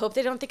 is like, I hope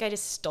they don't think I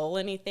just stole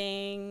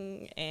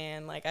anything,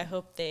 and like I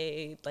hope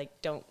they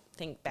like don't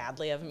think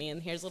badly of me.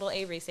 And here's little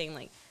Avery saying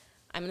like,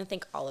 I'm gonna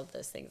think all of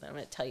those things. I'm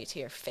gonna tell you to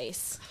your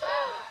face.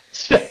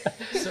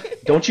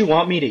 Don't you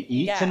want me to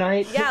eat Yeah,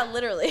 tonight? yeah,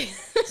 literally.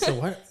 something. So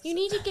what? You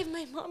need to give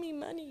my mommy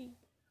money.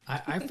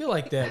 I feel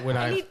like that when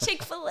I I need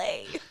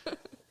Chick-fil-A.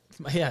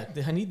 yeah,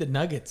 I need the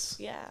nuggets.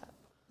 Yeah.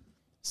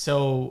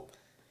 So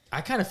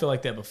I kind of feel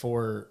like that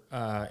before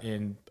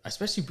in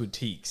especially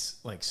boutiques,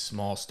 like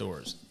small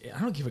stores. I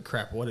don't give a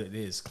crap what it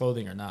is,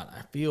 clothing or not.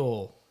 I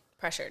feel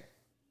Pressured.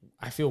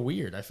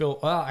 weird. I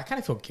kind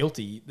of feel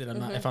guilty that I'm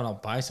not if I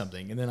don't buy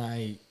something. And then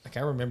I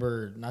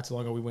remember not too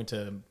long ago we went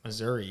to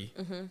Missouri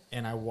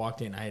and I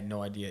walked in. I had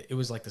no idea. It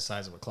was like the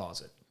size of a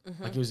closet.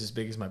 Like it was as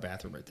big as my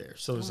bathroom right there.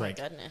 So it was Oh my like,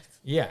 goodness.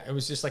 yeah, it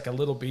was just like a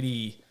little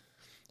bitty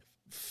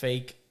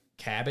fake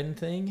cabin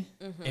thing,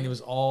 and it was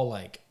all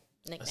like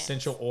Knickknacks.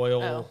 essential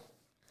oil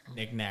Oh.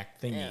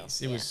 knick-knack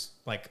thingies. Ew, It yeah. was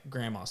like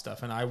grandma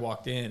stuff, and I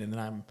walked in, and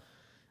then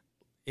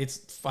it's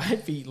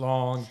 5 feet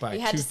long by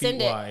You had 2 to feet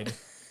send it. wide.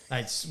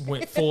 I just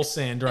went full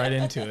send right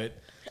into it,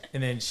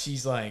 and then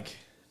she's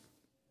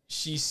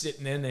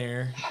sitting in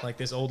there like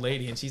this old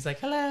lady, and she's like,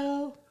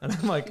 "Hello," and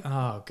I'm like,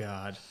 "Oh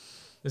God,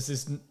 this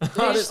is not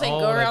You at just like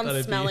all go what I around thought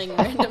it'd be." smelling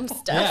random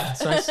stuff. Yeah,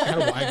 so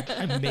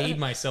I made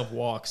myself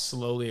walk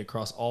slowly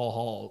across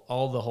all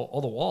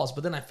the walls,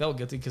 but then I felt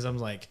guilty because I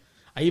was like,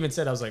 I even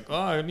said I was like, oh,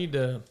 I need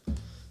to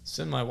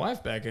send my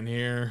wife back in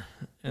here,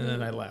 and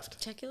then I left.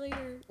 Check you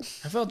later.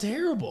 I felt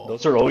terrible.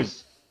 Those are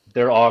always,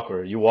 they're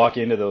awkward. You walk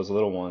into those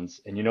little ones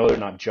and you know they're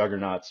not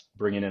juggernauts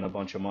bringing in a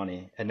bunch of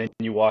money. And then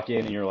you walk in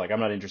and you're like, I'm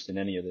not interested in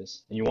any of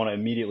this. And you want to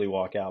immediately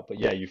walk out. But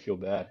yeah, you feel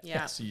bad.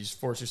 Yeah. So you just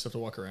force yourself to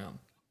walk around.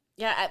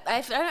 Yeah,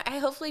 I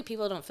hopefully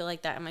people don't feel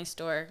like that in my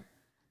store,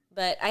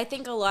 but I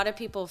think a lot of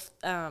people,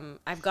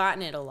 I've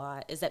gotten it a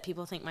lot, is that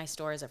people think my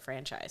store is a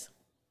franchise.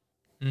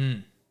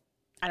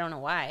 I don't know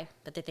why,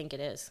 but they think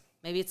it is.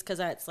 Maybe it's because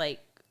it's like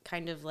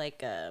kind of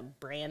like a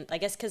brand. I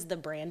guess because the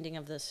branding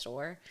of the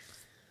store.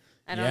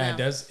 I don't know. It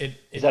does.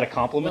 Is that a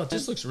compliment? Well, it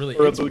just looks really.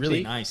 For a It's really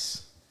boutique?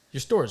 nice.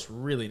 Your store is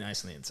really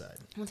nice on the inside.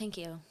 Well, thank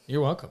you.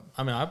 You're welcome.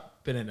 I mean, I've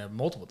been in it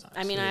multiple times.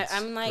 I mean, It's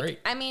I'm like, great.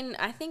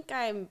 I think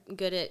I'm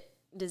good at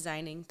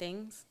designing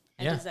things.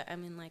 Yeah.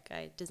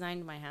 I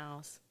designed my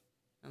house,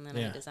 and then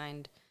Yeah. I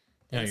designed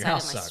the Yeah, your inside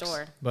house of my sucks,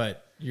 store.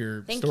 but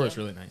your Thank store is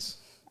you. really nice.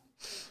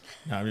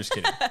 No, I'm just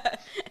kidding.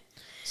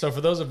 So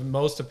for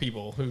most of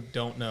people who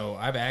don't know,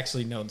 I've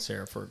actually known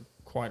Sarah for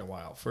quite a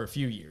while, for a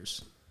few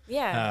years.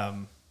 Yeah.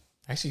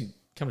 Actually,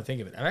 come to think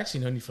of it, I've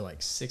actually known you for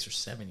like 6 or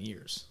 7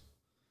 years.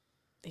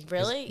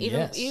 Really? Even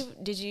yes.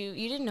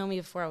 you didn't know me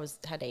before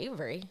had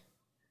Avery.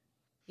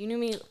 You knew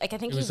me like I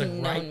think It was, you've like,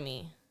 known right-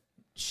 me.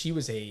 She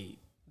was a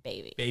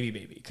Baby.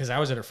 baby because I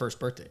was at her first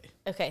birthday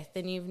Okay,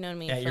 then you've known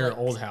me at for your like,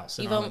 old house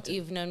in Arlington.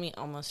 you've known me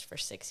almost for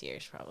 6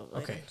 years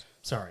probably. Okay,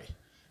 sorry.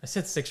 I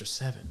said 6 or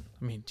 7.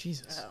 I mean,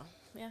 Jesus. Oh,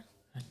 yeah.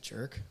 That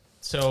jerk.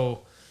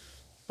 So,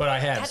 but I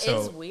had. That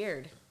so is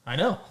weird. I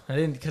know. I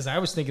didn't, because I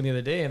was thinking the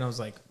other day and I was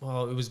like,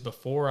 well, it was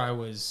before I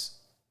was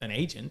an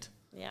agent.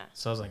 Yeah.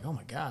 So I was like, oh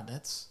my God,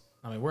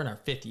 we're in our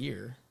 5th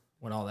year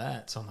when all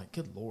that. So I'm like,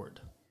 good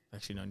Lord. I've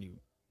actually known you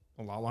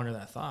a lot longer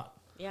than I thought.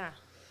 Yeah.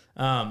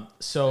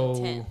 So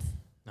Intense.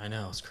 I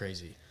know, it's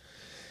crazy.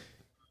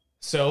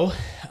 So,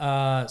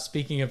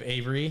 speaking of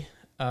Avery,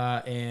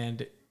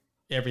 and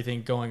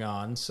everything going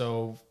on,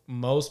 so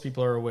most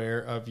people are aware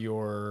of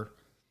your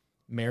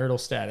marital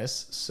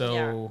status. So,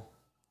 Yeah.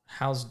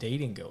 how's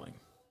dating going?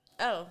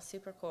 Oh,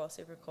 super cool,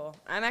 super cool.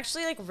 I'm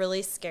actually like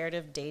really scared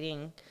of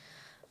dating.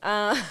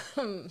 I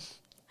mean,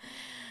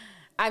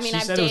 She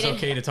I've said dated. it was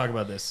okay to talk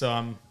about this,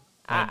 so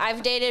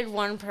I've dated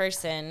one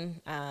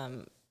person,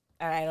 and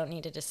I don't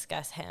need to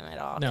discuss him at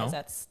all because No.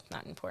 that's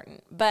not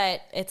important.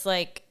 But it's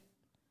like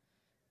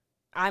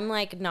I'm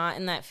like not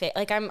in that phase.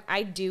 Like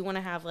I do want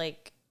to have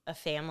like a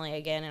family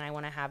again, and I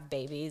want to have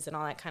babies and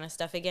all that kind of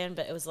stuff again.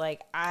 But it was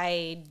like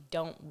I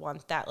don't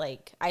want that.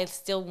 Like I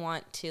still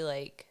want to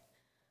like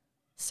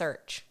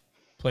search.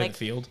 play like- the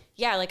field.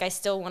 Yeah, like I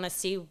still want to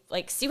see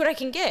what I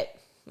can get.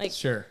 Like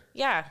Sure.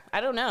 yeah, I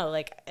don't know.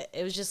 Like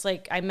it was just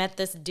like I met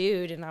this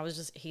dude and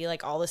he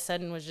like all of a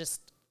sudden was just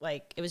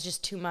like it was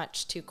just too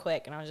much too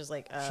quick and I was just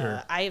like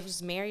Sure. I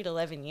was married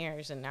 11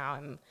 years and now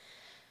I'm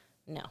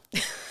no.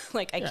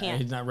 like I Yeah,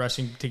 can't. he's not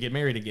rushing to get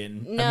married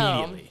again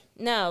No. immediately.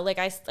 No, like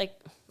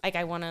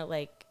I want to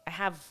like I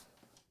have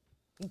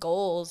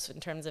goals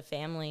in terms of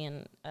family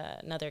and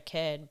another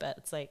kid, but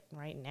it's like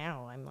right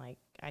now I'm like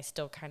I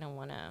still kind of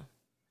want to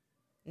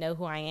know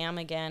who I am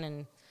again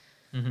and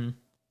Mm-hmm.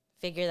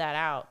 figure that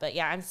out. But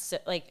yeah,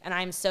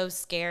 I'm so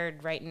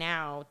scared right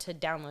now to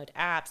download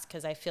apps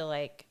because I feel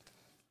like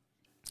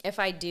if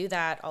I do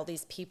that, all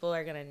these people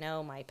are gonna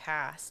know my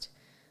past,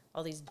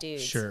 all these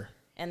dudes, Sure.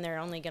 and they're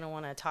only gonna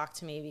want to talk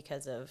to me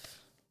because of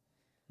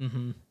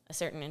Mm-hmm. a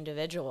certain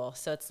individual.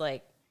 So it's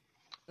like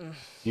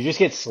You just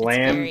get it's very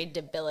slammed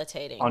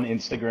debilitating. on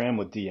Instagram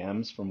with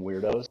DMs from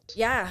weirdos.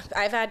 Yeah,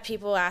 I've had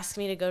people ask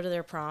me to go to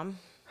their prom.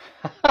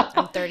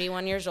 I'm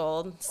 31 years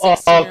old. Oh,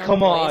 16-year-old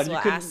come on. boys You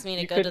will couldn't- ask me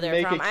to you go to couldn't their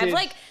make a prom.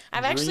 kid's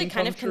I've actually dream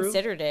kind come of true?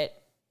 considered it.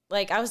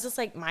 Like I was just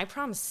like my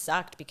prom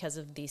sucked because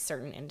of the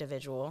certain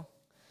individual.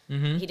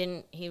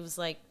 Mm-hmm. He was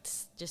like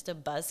just a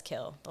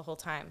buzzkill the whole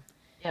time.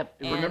 Yeah,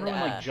 remember when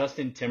And, like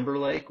Justin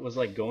Timberlake was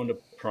like going to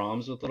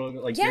proms with little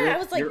like Yeah, you're, I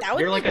was like, you're, that would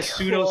you're be like a cool.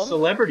 pseudo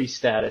celebrity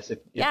status if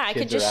Yeah, I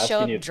could kids are just show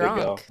asking you up to go.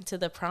 drunk to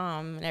the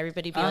prom and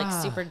everybody be like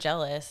Ah. super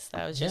jealous.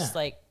 I was just Yeah.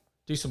 like,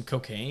 Do some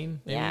cocaine,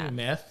 maybe Yeah.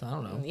 meth. I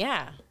don't know.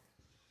 yeah.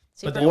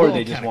 But Super that Or would they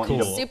be just kinda want you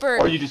to cool. Super-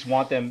 or you just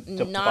want them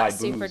to buy Not booze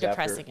super after.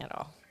 depressing at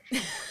all.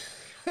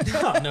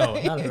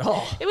 No, not at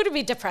all. It would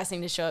be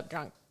depressing to show up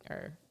drunk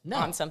or No.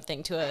 on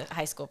something to a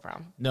high school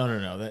prom. No.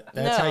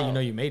 That's how you No. know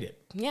you made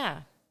it.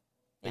 Yeah.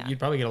 Like, Yeah. You'd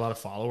probably get a lot of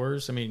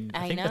followers. I mean,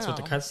 I I think that's what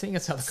know. I think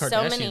that's how the So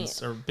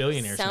Kardashians many- are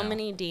billionaires So now.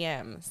 many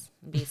DMs.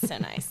 Be so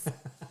nice.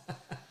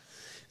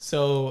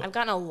 So, I've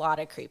gotten a lot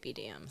of creepy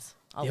DMs.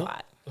 A Yep.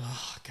 lot.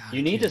 oh god, You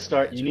I need can't to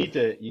start imagine.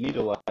 you need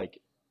to like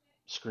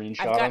screenshot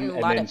I've gotten them a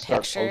and lot then of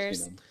start pictures.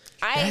 posting them.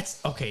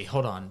 That's okay.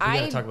 Hold on, we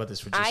gotta I- talk about this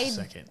for just I- a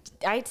second.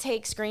 I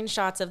take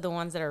screenshots of the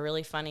ones that are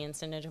really funny and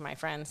send it to my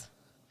friends.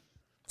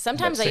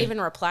 Sometimes I same.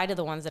 even reply to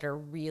the ones that are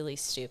really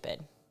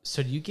stupid.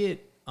 So, do you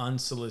get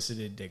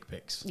unsolicited dick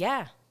pics?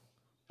 Yeah.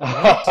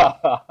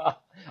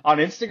 On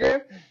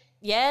Instagram?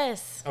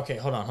 Yes. Okay,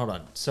 hold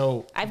on.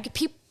 So,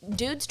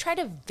 Dudes try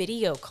to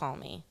video call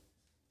me.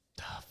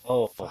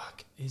 Oh,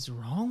 fuck is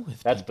wrong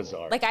with that's people?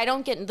 bizarre. Like I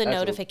don't get the That's a-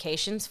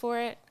 notifications for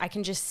it. I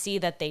can just see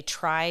that they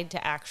tried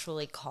to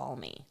actually call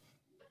me.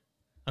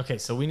 Okay,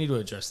 so we need to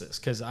address this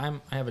because I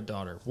have a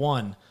daughter.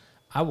 One,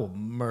 I will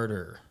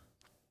murder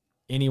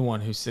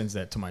anyone who sends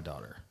that to my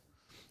daughter,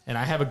 and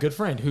I have a good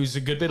friend who's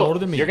a good bit older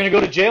than me. You're gonna go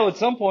to jail at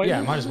some point.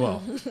 Yeah, might as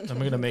well. I'm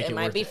gonna make it, It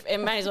might worth be. it. It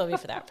might as well be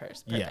for that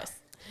purpose. Yeah.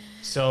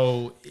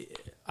 So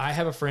I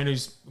have a friend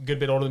who's a good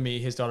bit older than me.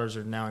 His daughters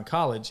are now in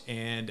college,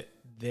 and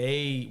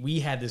we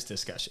had this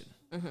discussion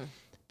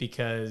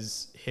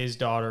because his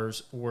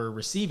daughters were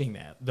receiving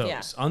those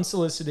Yeah.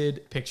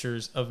 unsolicited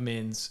pictures of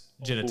men's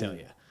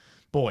genitalia,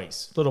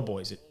 little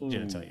boys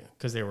genitalia,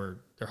 because they're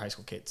high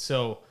school kids.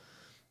 So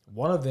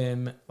one of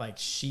them, like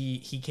he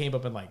came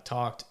up and like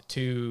talked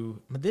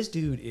to, but this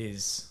dude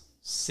is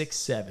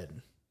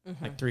 6'7",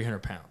 like 300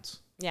 pounds.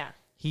 Yeah.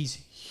 He's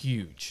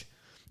huge.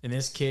 And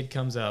this kid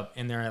comes up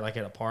and they're at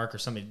a park or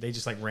something. They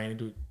just like ran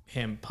into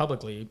him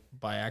publicly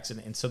by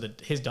accident. And so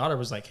his daughter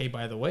was like, hey,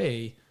 by the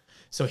way,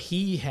 so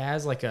he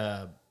has like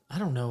a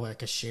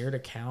shared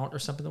account or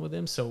something with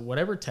him. So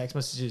whatever text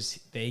messages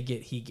they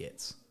get, he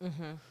gets.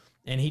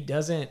 And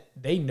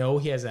they know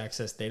he has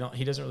access.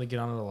 He doesn't really get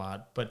on it a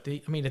lot, but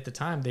at the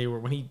time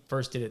when he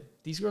first did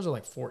it, these girls are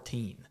like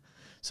 14.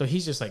 So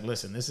he's just like,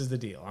 listen, this is the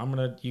deal.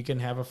 You can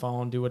have a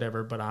phone, do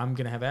whatever, but I'm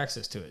going to have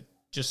access to it.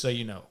 Just so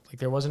you know. Like,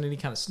 there wasn't any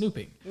kind of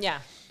snooping. Yeah.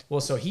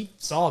 Well, so he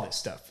saw this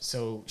stuff.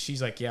 So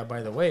she's like, yeah,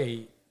 by the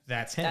way,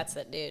 that's him. That's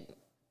that dude.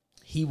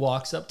 He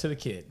walks up to the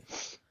kid,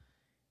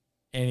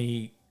 and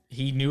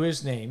he knew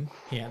his name.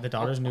 Yeah, the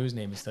daughters knew his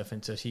name and stuff.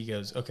 And so he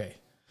goes, okay.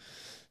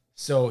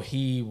 So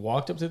he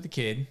walked up to the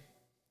kid,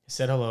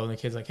 said hello, and the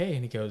kid's like, hey.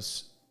 And he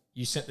goes,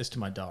 you sent this to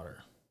my daughter.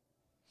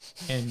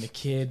 And the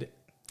kid,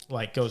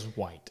 like, goes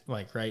white.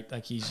 Like, right?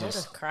 Like, he's I would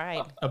just have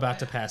cried. about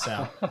to pass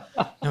out.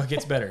 No, it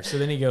gets better. So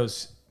then he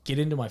goes, get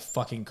into my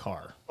fucking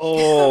car.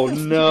 Oh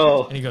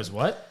no! And he goes,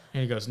 what?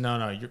 And he goes,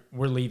 no,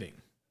 we're leaving.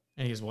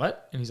 And he goes,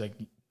 what? And he's like,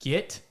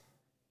 get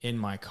in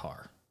my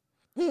car.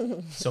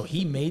 So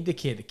he made the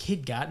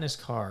kid got in his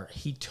car.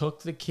 He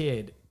took the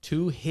kid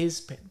to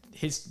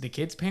the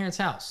kid's parents'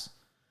 house,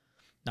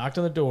 knocked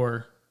on the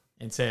door,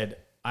 and said,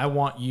 I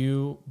want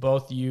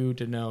both you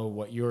to know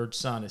what your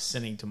son is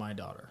sending to my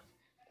daughter.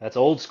 That's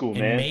old school, And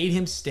man. made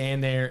him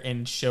stand there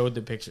and showed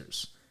the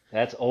pictures.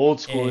 That's old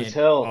school And, as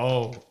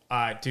hell.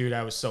 Dude,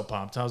 I was so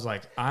pumped. I was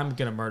like, I'm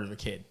going to murder the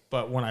kid.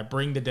 But when I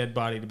bring the dead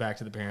body back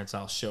to the parents,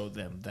 I'll show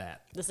them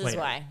that. This is later.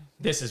 why.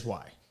 This is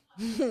why.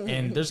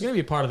 And there's going to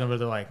be a part of them where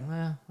they're like,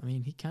 well, I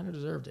mean, he kind of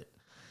deserved it.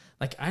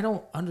 Like, I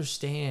don't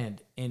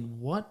understand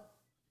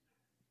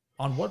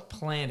on what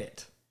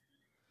planet,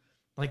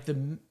 like,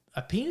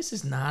 a penis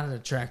is not an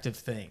attractive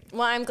thing.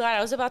 Well, I'm glad.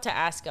 I was about to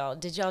ask y'all,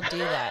 did y'all do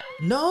that?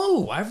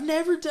 No, I've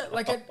never done,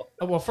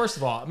 well, first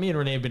of all, me and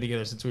Renee have been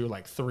together since we were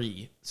like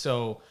 3.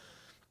 So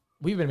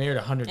we've been married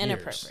 100 years.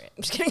 Inappropriate.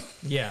 I'm just kidding.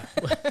 Yeah.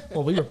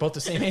 Well, we were both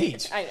the same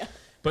age. I know.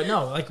 But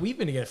no, like, we've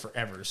been together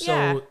forever. So,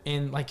 Yeah.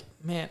 and like,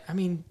 man, I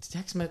mean,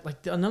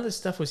 like, none of this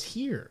stuff was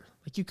here.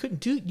 Like, you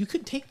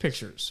couldn't take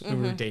pictures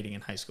when we were dating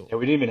in high school. Yeah,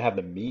 we didn't even have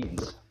the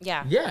means.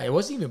 Yeah. Yeah, it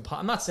wasn't even,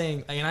 I'm not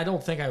saying, and I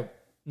don't think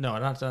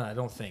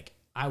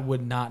I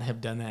would not have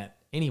done that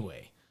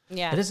anyway.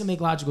 Yeah. That doesn't make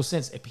logical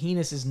sense. A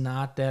penis is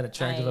not that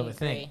attractive of a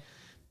thing. agree.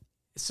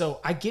 So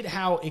I get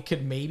how it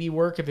could maybe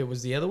work if it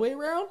was the other way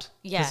around.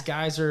 Yeah. Because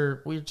guys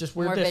we're More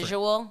different.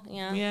 visual.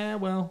 Yeah. Yeah,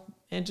 well,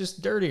 and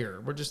just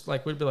dirtier. We're just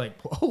like, we'd be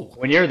like, whoa.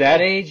 When you're that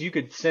age, you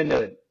could send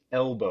an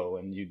elbow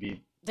and you'd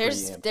be.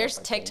 There's pretty amped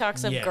up, I think.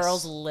 TikToks of Yes.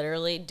 girls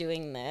literally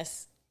doing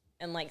this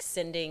and like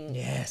sending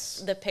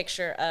Yes. the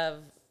picture of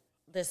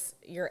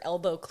your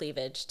elbow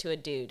cleavage to a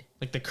dude.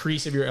 Like the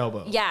crease of your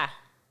elbow. Yeah.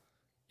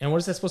 And what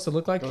is that supposed to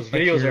look like? Those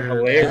Like videos are your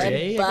hilarious.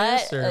 J, I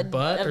guess, or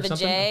butt of or a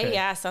something? J, Okay.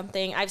 yeah,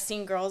 something. I've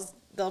seen girls,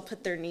 they'll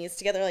put their knees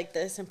together like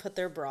this and put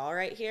their bra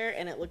right here,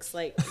 and it looks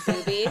like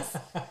boobies.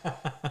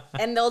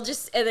 And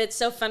and it's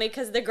so funny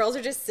because the girls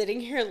are just sitting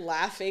here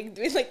laughing.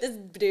 Like, this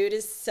dude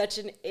is such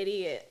an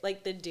idiot.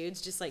 Like, the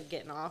dude's just like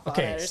getting off on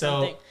Okay, it or so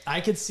something. I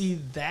could see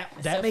that.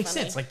 That so makes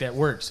funny. sense. Like, that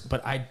works.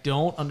 But I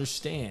don't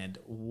understand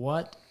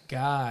what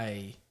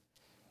guy.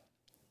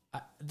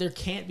 There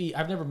can't be.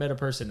 I've never met a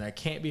person. That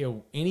can't be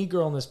any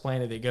girl on this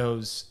planet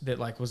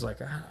that was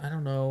like, I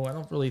don't know. I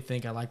don't really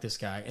think I like this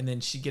guy. And then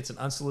she gets an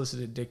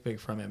unsolicited dick pic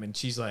from him, and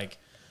she's like,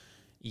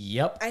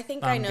 "Yep." I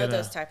think I know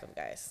those type of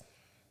guys.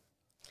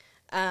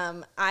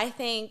 I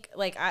think,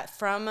 like,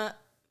 from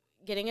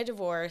getting a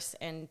divorce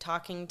and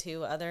talking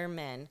to other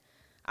men,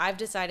 I've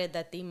decided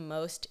that the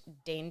most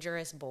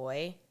dangerous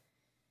boy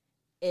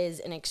is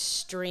an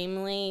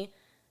extremely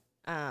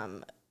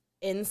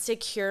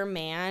insecure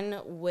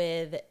man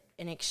with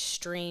an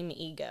extreme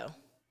ego.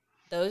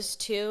 Those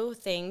two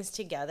things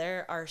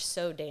together are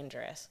so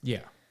dangerous.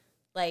 Yeah.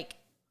 Like,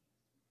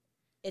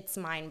 it's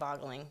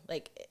mind-boggling.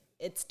 Like,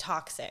 it's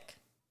toxic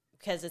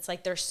because it's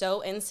like they're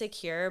so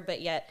insecure,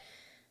 but yet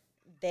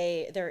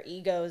their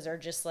egos are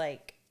just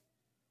like,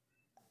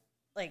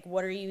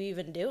 what are you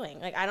even doing?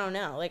 Like, I don't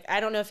know. Like, I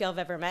don't know if y'all have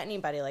ever met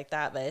anybody like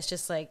that, but it's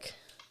just like,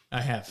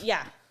 I have.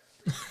 yeah.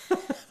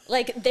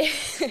 Like,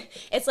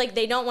 it's like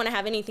they don't want to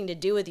have anything to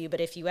do with you,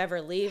 but if you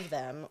ever leave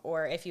them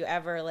or if you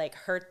ever, like,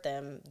 hurt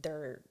them,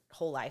 their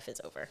whole life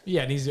is over.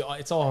 Yeah,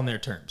 it's all on their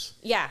terms.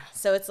 Yeah,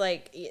 so it's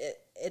like,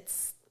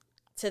 it's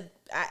to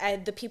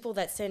the people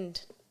that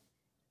send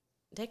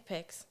dick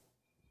pics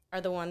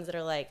are the ones that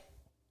are like,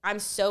 I'm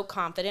so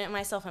confident in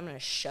myself, I'm going to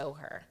show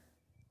her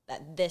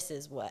that this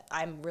is what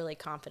I'm really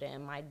confident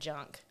in my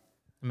junk.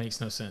 It makes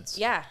no sense.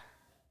 Yeah.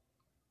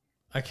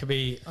 I could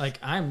be like,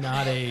 I'm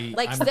not a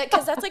Like,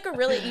 because that's like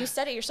you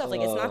said it yourself,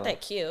 like, it's not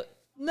that cute.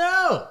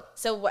 No,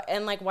 So,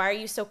 and like, why are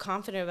you so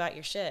confident about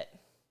your shit?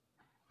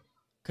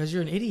 because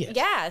you're an idiot.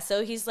 Yeah,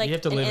 so he's like You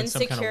have to an live in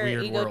some kind of insecure,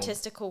 weird world.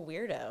 egotistical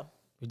weirdo.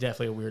 You're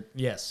definitely a weird.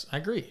 Yes, I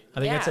agree. I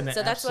think Yeah, that's an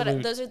so that's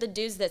absolute. those are the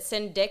dudes that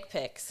send dick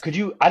pics.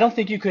 I don't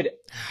think you could.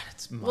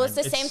 Well, it's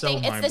the same so thing.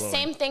 It's the mind-blowing.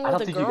 same thing I with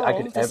don't a think girl. I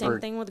could It's the same ever-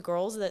 thing with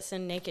girls that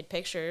send naked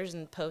pictures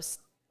and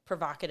post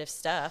provocative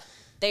stuff.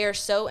 They are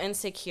so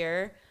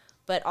insecure,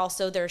 but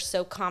also they're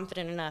so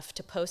confident enough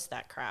to post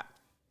that crap.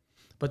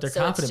 But they're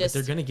so it's confident, just- but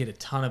they're going to get a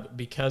ton of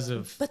because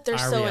of. But they're our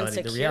so reality.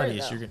 insecure, The reality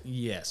is, though. you're gonna,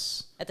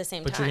 yes, At the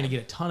same but time, you're going to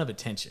get a ton of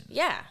attention.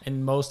 Yeah.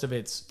 and most of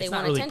it's They not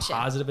want really attention.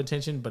 positive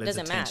attention, but It it's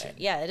doesn't attention.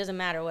 matter. Yeah, it doesn't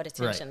matter what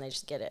attention, they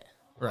just get it.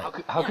 Right.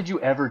 How could you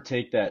ever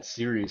take that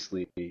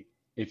seriously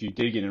if you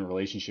did get in a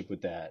relationship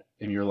with that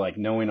and you're like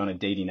knowing on a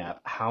dating app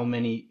how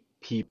many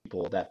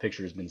people that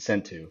picture has been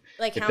sent to,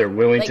 Like if how, they're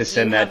willing like to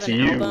send you that have to an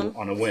you album?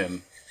 on a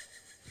whim.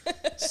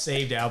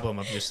 Saved album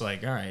of just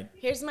like, all right.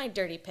 Here's my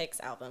Dirty Pics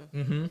album.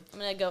 Mm-hmm. I'm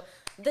gonna go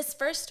this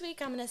first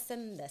week. I'm gonna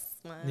send this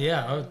one.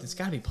 Yeah, oh, it's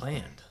got to be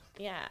planned.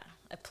 Yeah,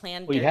 a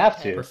planned. Well, you dirty have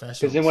pic. to, Professionals.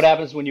 because then what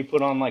happens when you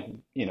put on like,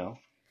 you know,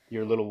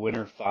 your little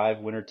winter 5,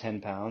 winter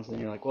 10 pounds, and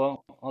you're like,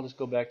 well, I'll just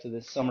go back to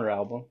this summer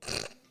album.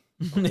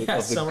 Yeah, of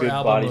the summer good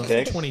album body of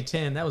pics.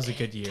 2010. That was a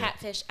good year.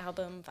 Catfish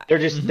album.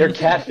 Vibe. They're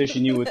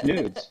catfishing you with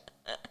nudes.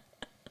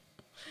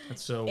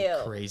 That's so Ew.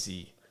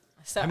 crazy.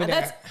 So I mean,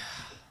 that's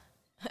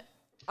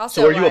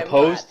also. So are you why I'm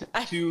opposed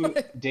not-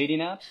 to dating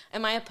apps?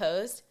 Am I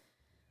opposed?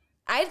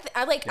 I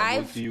like Yeah,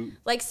 I've do you-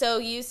 like so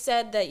you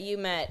said that you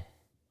met,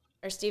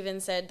 or Steven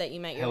said that you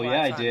met your Hell wife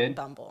yeah, I on did.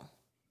 Bumble.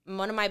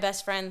 One of my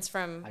best friends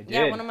from I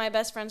yeah, did. one of my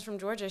best friends from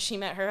Georgia. She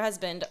met her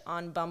husband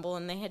on Bumble,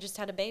 and they had just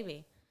had a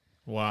baby.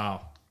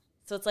 Wow.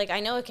 So it's like I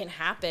know it can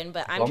happen,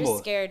 but I'm just Bumble,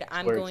 scared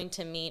I'm where it's- going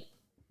to meet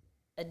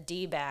a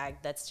D-bag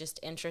that's just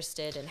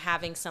interested in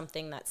having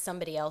something that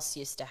somebody else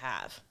used to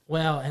have.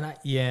 Well, and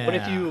What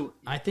if you-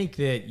 I think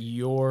that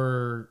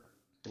your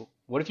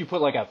What if you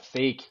put like a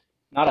fake,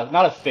 not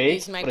a fake,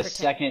 Use my but a pretend-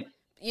 second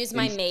Use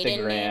my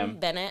maiden name, Instagram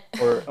Bennett.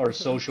 or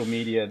social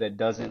media that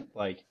doesn't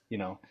like, you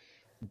know,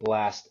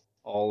 blast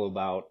all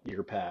about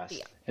your past.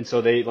 Yeah. And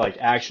so they like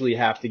actually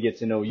have to get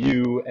to know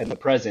you and the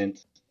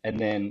present, and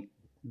then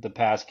the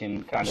past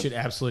can kind you of should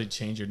absolutely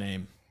change your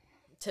name.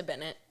 To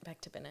Bennett,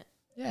 back to Bennett.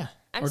 Yeah.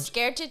 I'm Or-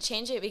 scared to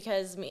change it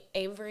because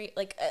Avery,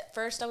 like at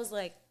first I was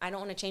like, I don't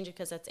want to change it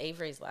because that's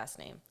Avery's last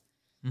name.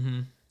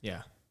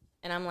 Yeah.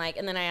 And I'm like,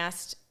 and then I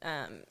asked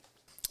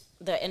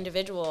the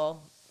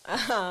individual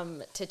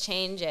to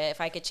change it, if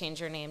I could change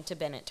her name to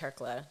Bennett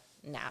Turkla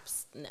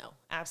Naps. No,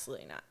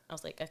 absolutely not. I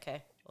was like,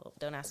 okay, well,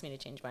 don't ask me to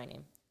change my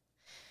name.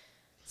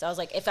 So I was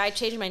like, if I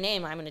change my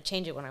name, I'm going to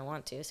change it when I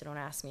want to, so don't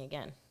ask me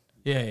again.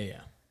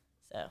 Yeah.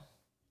 So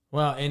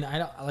Well, and I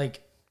don't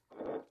like.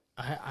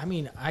 I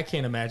mean, I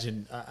can't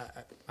imagine.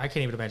 I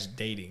can't even imagine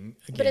dating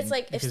again. but it's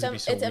like if because it'd be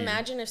so weird.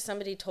 imagine if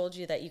somebody told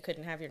you that you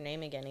couldn't have your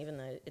name again, even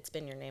though it's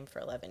been your name for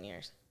 11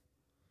 years.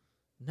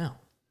 No.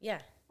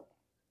 Yeah.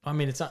 I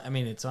mean, it's on. I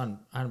mean, it's on.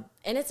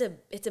 And it's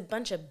a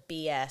bunch of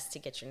BS to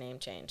get your name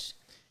changed.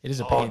 It is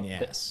a pain in the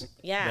ass.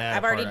 Yeah, That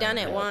I've already part I done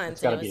it agree. once.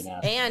 It's gotta and be it was- an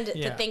ass. and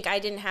Yeah. to think I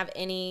didn't have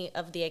any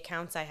of the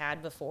accounts I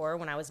had before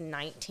when I was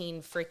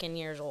 19 freaking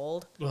years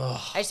old.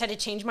 Ugh. I just had to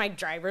change my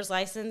driver's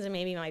license and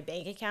maybe my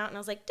bank account, and I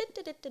was like,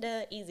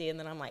 da, easy. And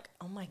then I'm like,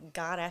 oh my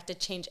God, I have to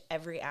change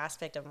every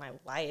aspect of my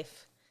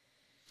life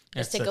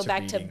just That's to go such a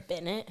back to beating.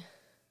 Bennett.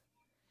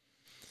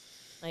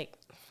 Like,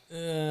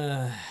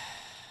 Yeah,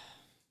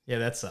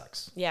 that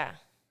sucks. yeah.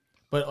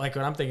 But like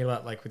when I'm thinking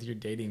about like with your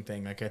dating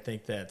thing, like I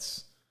think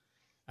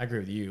I agree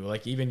with you.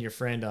 Like even your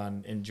friend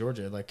in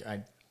Georgia, like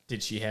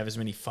did she have as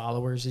many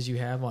followers as you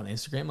have on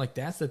Instagram? Like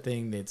that's the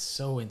thing that's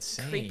so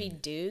insane. Creepy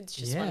dudes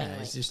just Yeah, wanting,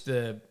 like, it's just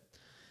the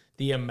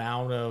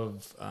amount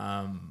of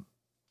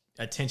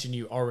attention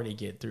you already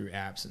get through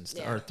apps and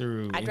stuff, Yeah. or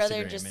through I'd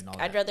Instagram and all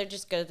that. rather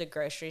just go to the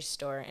grocery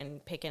store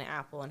and pick an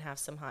apple and have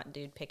some hot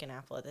dude pick an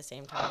apple at the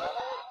same time.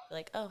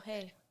 Like, oh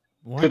hey,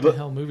 What Good the lu-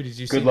 hell movie did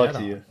you see good luck that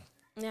to on? you.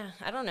 yeah,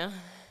 I don't know.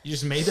 You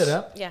just made that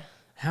up? Yeah,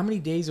 How many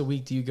days a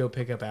week do you go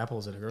pick up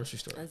apples at a grocery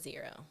store? a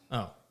 0.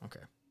 Oh, okay.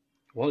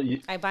 Well,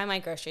 I buy my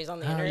groceries on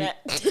the How are you,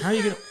 internet. how are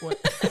you gonna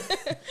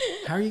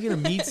how are you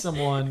gonna meet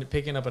someone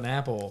picking up an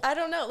apple? I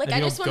don't know. Like And I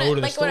you just don't want go to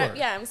to the like what store.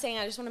 yeah, I'm saying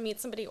I just want to meet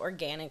somebody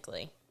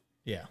organically.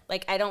 Yeah.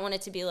 Like I don't want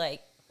it to be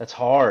like, that's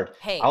hard.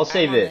 hey, I'll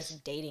say I'm on this.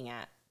 dating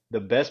app. The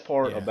best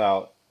part Yeah.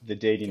 about the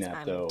dating 'Cause app,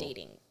 I'm though.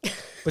 dating.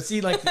 But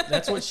see, like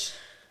that's what.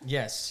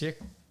 Yes.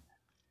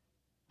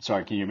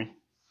 Sorry, can you hear me?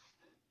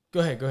 Go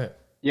ahead.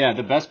 Yeah,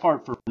 the best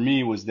part for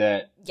me was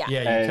that, Yeah.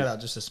 Yeah, you As- cut out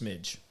just a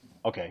smidge.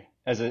 okay,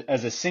 as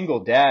a single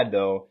dad,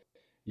 though,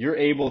 you're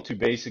able to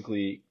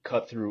basically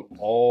cut through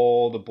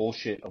all the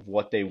bullshit of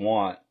what they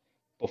want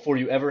before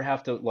you ever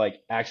have to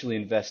like actually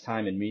invest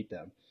time and meet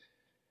them.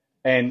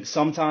 And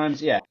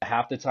sometimes, yeah,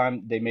 half the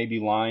time they may be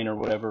lying or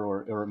whatever,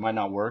 or it might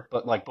not work.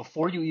 But like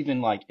before you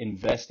even like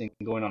invest in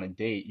going on a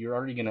date, you're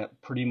already gonna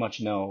pretty much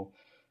know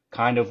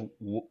kind of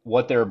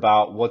what they're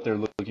about, what they're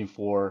looking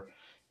for,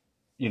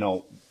 you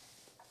know,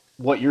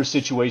 what your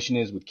situation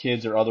is with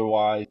kids or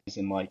otherwise,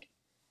 and like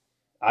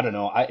I don't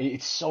know,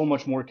 it's so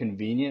much more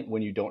convenient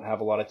when you don't have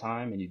a lot of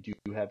time and you do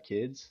have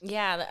kids.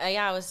 Yeah,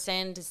 I was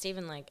saying to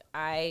Steven, like,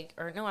 I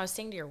was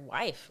saying to your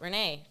wife,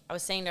 Renee, I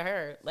was saying to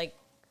her, like,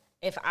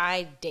 if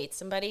I date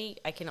somebody,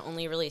 I can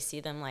only really see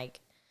them, like,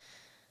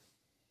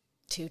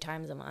 2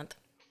 times a month.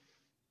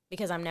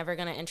 Because I'm never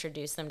going to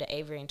introduce them to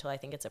Avery until I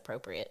think it's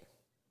appropriate.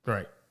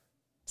 Right.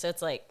 So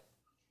it's like,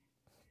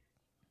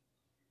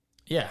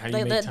 Yeah. How do you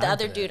like make the time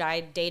other for that? dude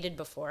I dated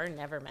before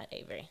never met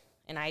Avery.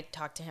 And I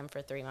talked to him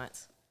for 3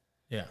 months.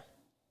 Yeah.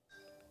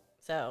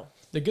 So,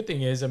 The good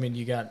thing is, I mean,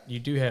 you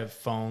do have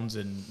phones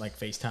and like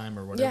FaceTime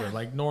or whatever, Yeah.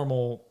 like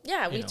normal.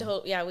 yeah, you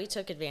we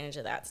took advantage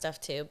of that stuff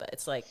too. But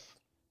it's like,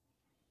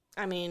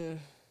 I mean,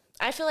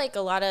 I feel like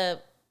a lot of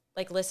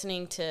like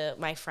listening to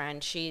my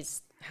friend, she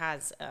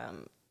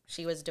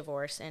was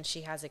divorced and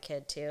she has a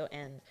kid too,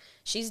 and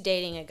she's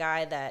dating a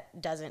guy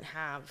that doesn't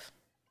have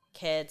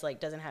kids, like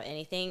doesn't have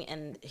anything,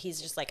 and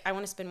he's just like, I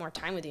want to spend more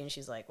time with you, and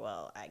she's like,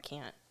 well, I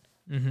can't.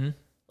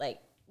 Like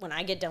when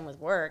I get done with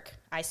work,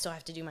 I still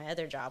have to do my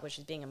other job, which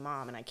is being a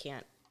mom, and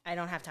I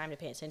don't have time to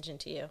pay attention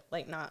to you.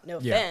 Like, no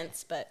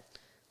offense, but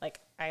like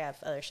I have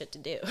other shit to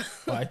do.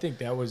 Well, I think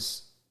that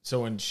was,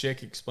 so when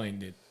Schick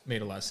explained it,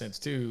 made a lot of sense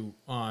too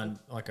on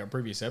like our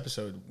previous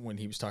episode when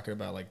he was talking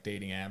about like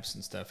dating apps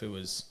and stuff. It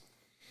was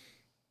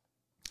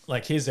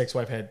like his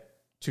ex-wife had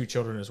 2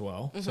 children as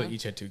well. So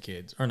each had 2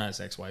 kids, or not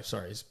his ex-wife,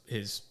 sorry.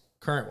 His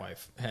current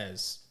wife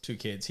has 2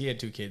 kids. He had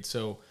 2 kids.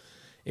 So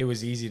it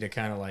was easy to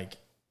kind of like,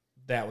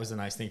 that was the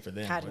nice thing for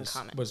them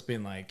was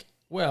being like,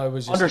 well, it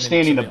was just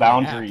understanding the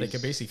boundaries. They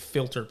could basically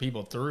filter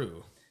people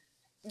through.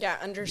 Yeah,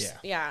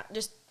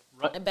 just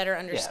a better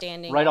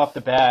understanding. Right off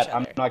the bat,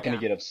 I'm not going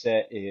to get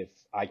upset if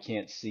I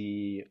can't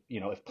see,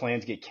 if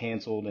plans get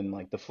canceled, and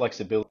like the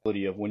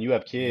flexibility of when you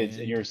have kids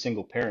and you're a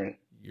single parent.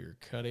 You're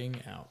cutting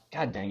out.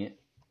 God dang it.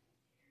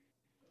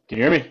 Can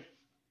you hear me?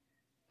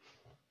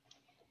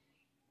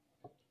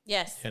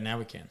 Yes. Yeah, now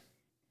we can.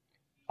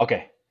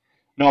 Okay.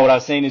 No, what I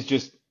was saying is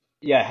just,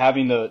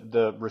 having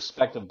the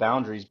respect of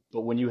boundaries.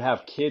 But when you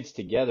have kids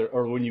together,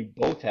 or when you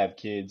both have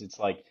kids, it's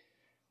like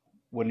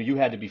when you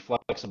had to be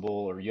flexible,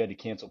 or you had to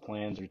cancel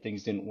plans, or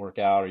things didn't work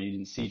out, or you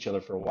didn't see each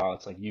other for a while.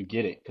 It's like, you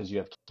get it because you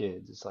have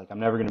kids. It's like,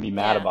 I'm never going to be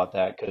mad about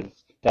that because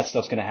that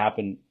stuff's going to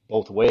happen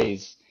both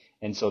ways.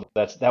 And so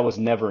that was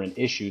never an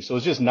issue. So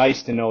it's just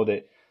nice to know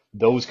that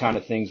those kind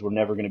of things were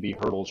never going to be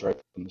hurdles right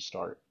from the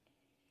start.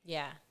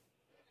 Yeah,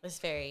 that's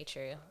very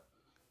true.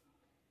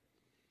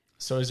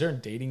 So is there a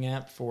dating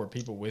app for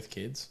people with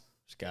kids?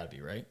 There's got to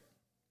be, right?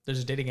 There's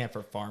a dating app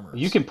for farmers.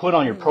 You can put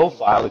on your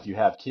profile if you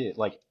have kids.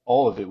 Like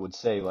all of it would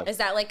say like. Is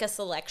that like a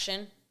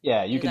selection?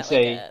 Yeah, you can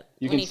say like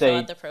you when can you say fill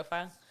out the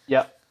profile.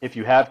 Yep, if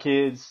you have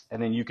kids,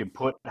 and then you can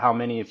put how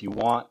many if you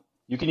want.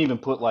 You can even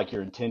put like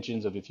your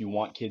intentions of if you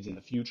want kids in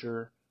the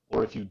future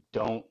or if you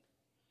don't.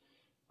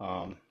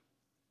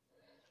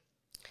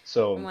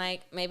 So I'm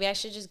like, maybe I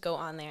should just go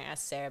on there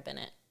as Sarah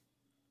Bennett.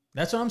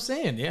 That's what I'm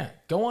saying. Yeah,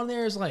 go on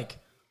there as like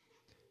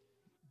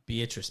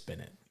Beatrice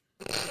Bennett.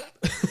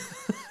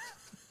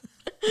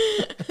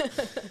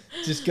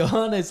 Just go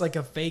on as like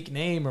a fake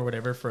name or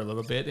whatever for a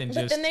little bit, and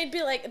but then they'd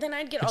be like, then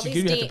I'd get all these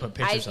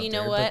DMs. You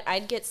know what?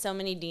 I'd get so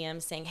many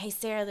DMs saying, "Hey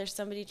Sarah, there's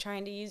somebody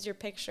trying to use your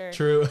picture."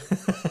 True.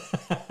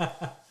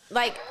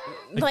 like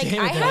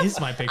damn it, that is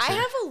my picture. I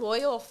have a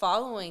loyal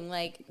following.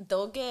 Like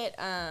they'll get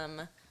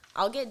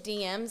I'll get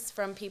DMs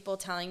from people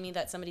telling me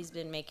that somebody's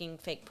been making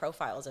fake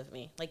profiles of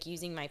me, like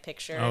using my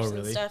pictures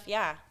and stuff.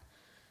 Yeah.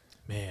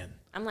 Man.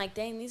 I'm like,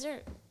 dang, these are.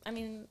 I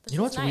mean, this you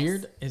know what's nice.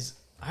 weird is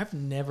I've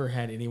never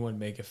had anyone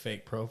make a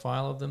fake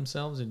profile of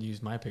themselves and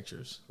use my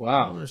pictures. Wow,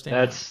 I don't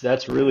understand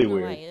that's really I don't know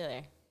weird. why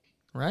either.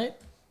 Right?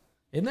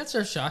 Isn't that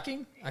so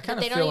shocking? I kind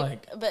of feel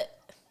like, but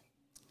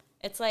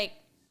it's like,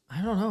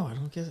 I don't know. I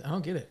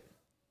don't get it.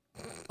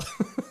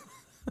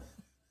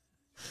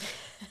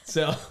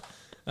 So,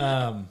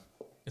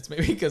 it's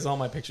maybe because all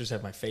my pictures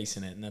have my face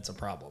in it, and that's a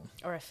problem.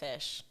 or a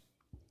fish.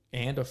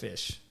 And a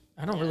fish.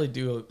 I don't really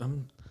do.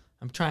 I'm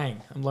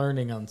trying. I'm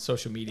learning on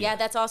social media. Yeah,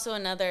 that's also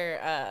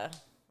another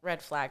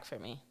red flag for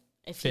me.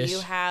 If Fish. you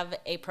have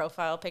a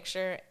profile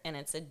picture and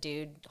it's a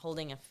dude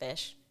holding a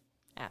fish,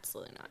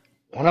 absolutely not.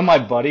 One of my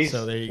buddies,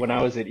 So when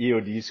I was at EOD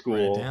Write it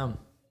school, down.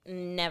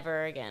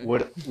 Never again.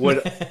 would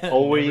Never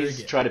always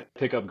again. try to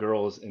pick up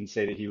girls and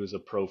say that he was a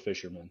pro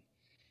fisherman.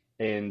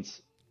 And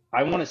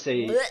I want to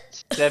say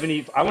Blech.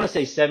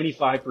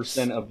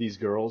 75% of these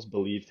girls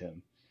believed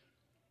him.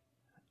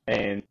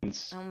 And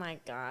Oh my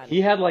god.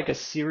 he had like a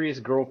serious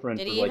girlfriend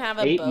Did for he even like have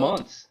a 8 boat?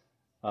 months.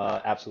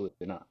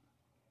 Absolutely not.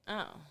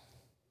 Oh.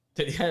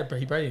 He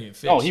probably didn't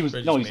fish. No, he's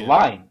but just made it up.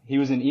 lying. He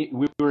was we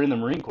were in the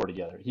Marine Corps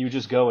together. He would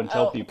just go and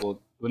tell Oh.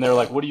 people when they're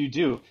like, "What do you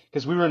do?"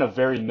 Because we were in a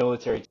very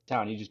military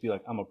town. He'd just be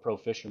like, "I'm a pro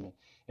fisherman."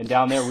 And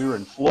down there, we were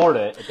in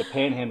Florida at the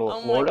Panhandle of Oh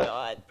my Florida.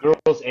 god.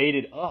 Girls ate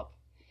it up.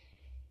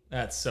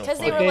 That's so Because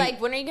funny. they were like,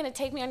 when are you going to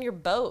take me on your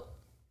boat?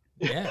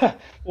 Yeah.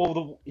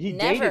 Well, he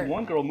Never. dated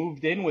one girl,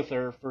 moved in with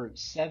her for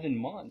 7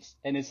 months,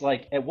 and it's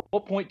like, at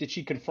what point did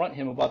she confront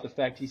him about the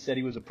fact he said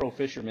he was a pro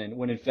fisherman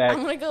when in fact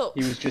I'm gonna go.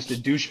 he was just a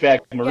douchebag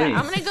Marine? Yeah,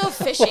 I'm gonna go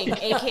fishing,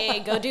 aka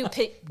go do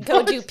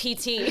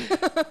PT.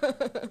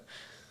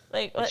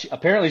 Like what?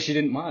 Apparently, she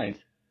didn't mind.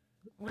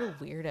 What a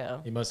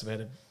weirdo. He must have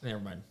had never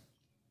mind.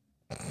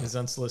 His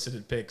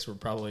unsolicited pics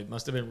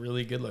must have been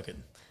really good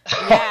looking.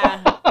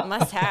 Yeah,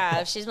 must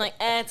have. She's like,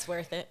 it's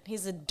worth it.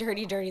 He's a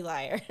dirty, dirty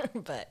liar,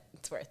 but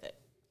it's worth it.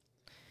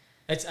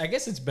 I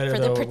guess it's better For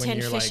the though pretend when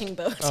you're fishing like,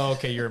 boat. oh,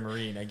 okay, you're a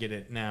Marine. I get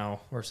it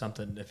now, or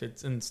something. If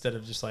it's instead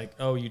of just like,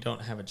 oh, you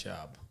don't have a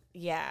job.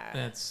 Yeah.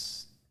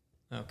 That's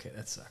okay.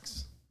 That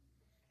sucks.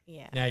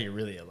 Yeah. Now you're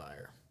really a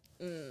liar.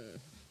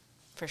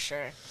 For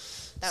sure.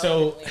 That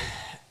So, would've been weird.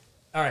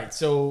 all right.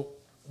 So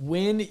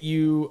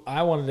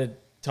I wanted to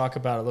talk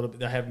about a little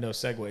bit. I have no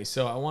segue.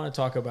 So I want to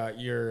talk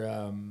about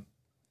your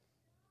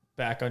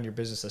back on your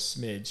business a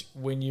smidge.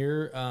 When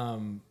you're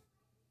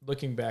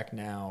looking back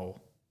now,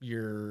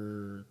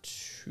 you're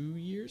 2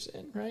 years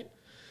in, right?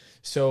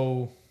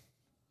 So,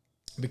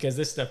 because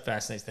this stuff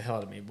fascinates the hell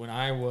out of me. When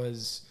I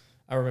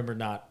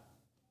remember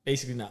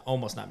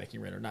almost not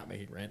making rent or not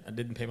making rent. I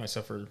didn't pay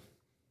myself for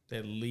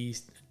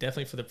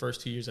definitely for the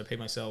first 2 years. I paid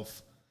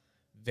myself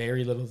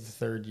very little the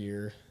third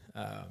year.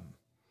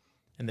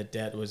 And the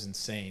debt was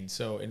insane.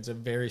 So it's a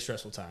very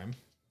stressful time.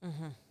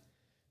 Mm-hmm.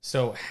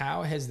 So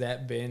how has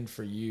that been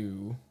for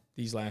you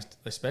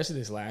especially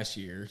this last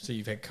year? So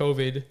you've had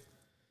COVID,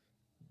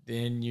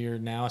 then you're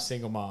now a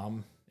single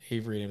mom,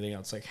 Avery and everything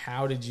else. Like,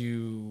 how did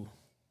you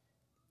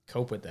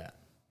cope with that?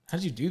 How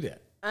did you do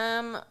that?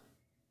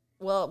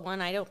 Well,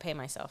 one, I don't pay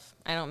myself.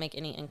 I don't make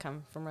any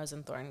income from Rose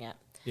and Thorn yet.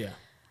 Yeah.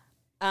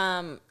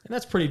 And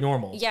that's pretty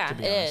normal. Yeah, to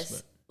be it honest,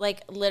 is.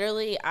 Like,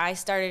 literally, I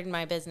started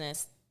my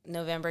business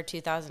November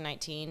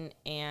 2019,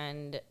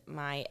 and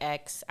my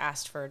ex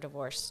asked for a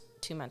divorce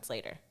 2 months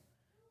later,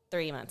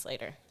 3 months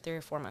later, 3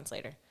 or 4 months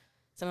later,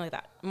 something like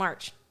that.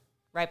 March,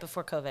 right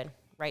before COVID,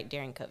 right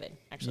during COVID,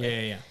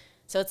 actually. Yeah.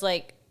 So it's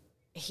like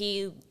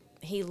he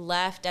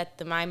left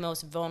at my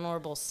most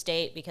vulnerable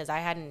state because I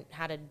hadn't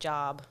had a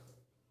job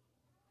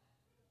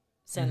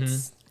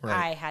since Right.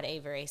 I had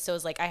Avery. So it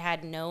was like I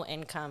had no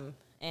income,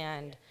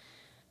 and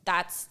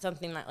that's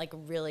something that like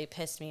really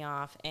pissed me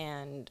off,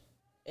 and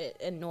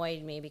it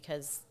annoyed me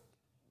because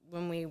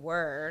when we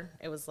were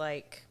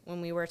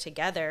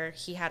together,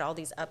 he had all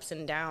these ups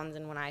and downs,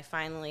 and when I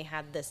finally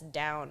had this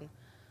down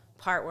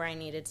part where I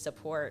needed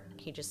support,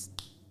 he just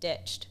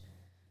ditched.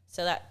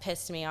 So that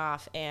pissed me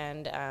off,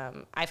 and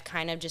I've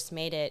kind of just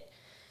made it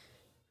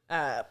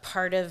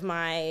part of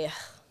my,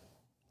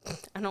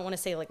 I don't want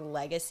to say like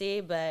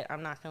legacy, but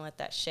I'm not going to let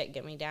that shit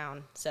get me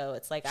down. So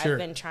it's like Sure. I've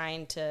been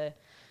trying to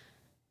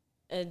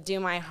do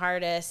my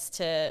hardest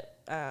to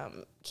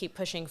keep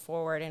pushing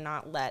forward and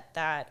not let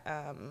that,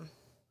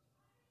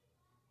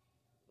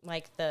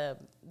 like the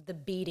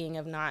beating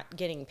of not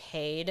getting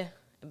paid,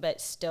 but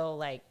still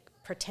like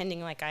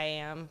pretending like I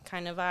am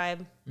kind of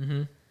vibe.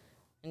 Mm-hmm.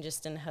 And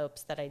just in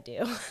hopes that I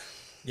do.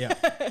 Yeah.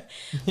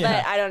 But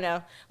I don't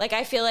know. Like,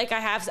 I feel like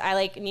I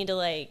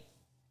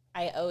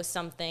owe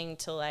something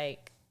to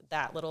like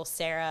that little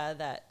Sarah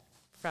that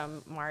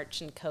from March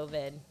and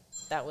COVID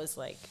that was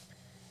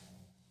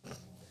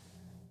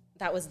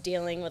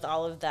dealing with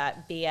all of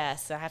that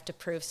BS. I have to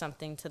prove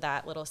something to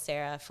that little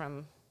Sarah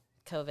from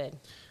COVID.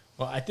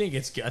 Well, I think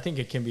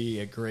it can be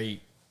a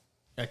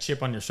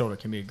chip on your shoulder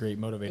can be a great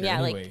motivator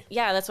anyway.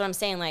 That's what I'm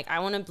saying. Like, I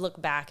want to look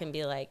back and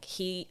be like,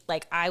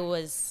 I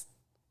was,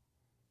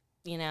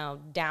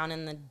 down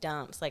in the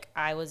dumps. Like,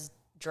 I was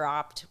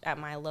dropped at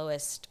my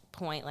lowest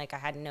point. Like, I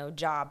had no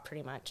job,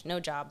 pretty much. No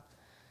job.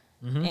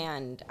 Mm-hmm.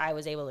 And I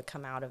was able to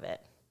come out of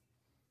it.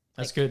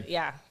 That's good.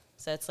 Yeah.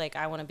 So it's like,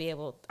 I want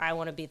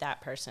to be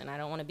that person. I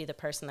don't want to be the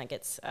person that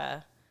gets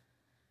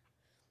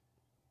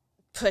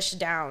pushed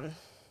down.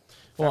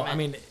 Well, I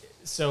mean,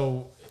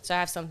 so I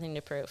have something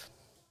to prove.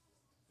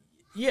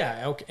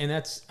 Yeah, okay, and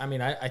that's. I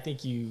mean, I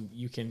think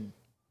you can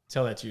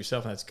tell that to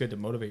yourself, and that's good to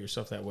motivate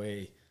yourself that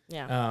way.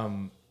 Yeah.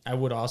 I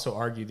would also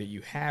argue that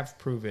you have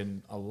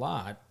proven a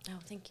lot. Oh,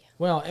 thank you.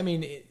 Well, I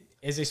mean,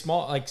 as a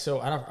small I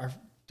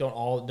don't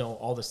all know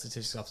all the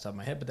statistics off the top of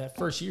my head, but that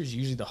first year is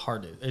usually the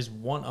hardest. Is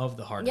one of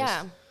the hardest.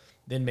 Yeah.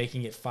 Then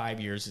making it 5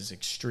 years is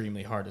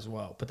extremely hard as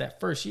well. But that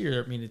first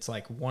year, I mean, it's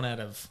like 1 out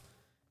of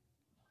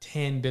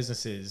 10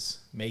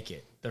 businesses make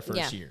it the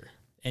first year,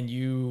 and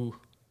you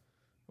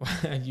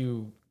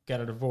got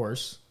a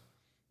divorce,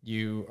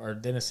 you are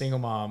then a single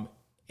mom,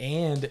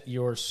 and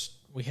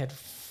we had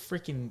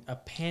freaking a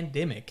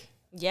pandemic.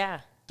 Yeah.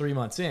 3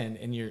 months in,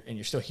 and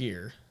you're still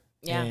here.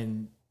 Yeah.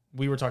 And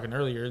we were talking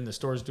earlier, and the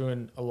store's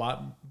doing a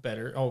lot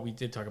better. Oh, we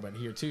did talk about it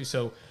here too.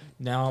 So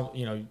now,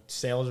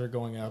 sales are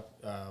going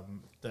up.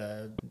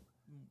 The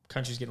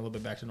country's getting a little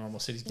bit back to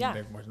normal. Cities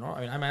getting back more to normal.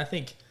 I mean, I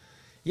think,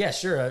 yeah,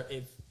 sure.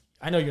 If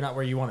I know you're not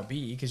where you want to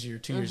be because you're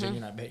 2 years in,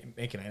 you're not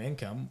making an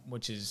income,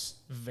 which is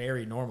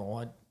very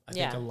normal. I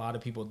think a lot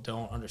of people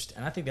don't understand.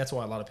 And I think that's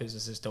why a lot of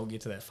businesses don't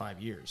get to that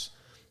 5 years.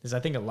 Because I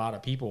think a lot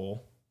of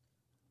people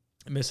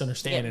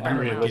misunderstand, and I'm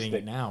really getting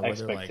it now. Where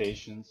they're like,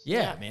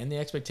 yeah, man, the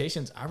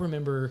expectations. I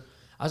remember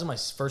I was in my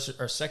first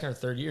or second or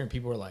third year, and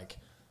people were like,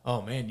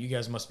 "Oh man, you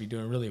guys must be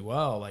doing really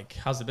well. Like,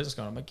 how's the business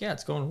going?" I'm like, "Yeah,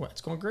 it's going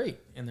great."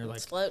 And they're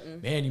like,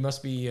 floating. "Man, you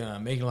must be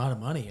making a lot of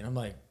money." And I'm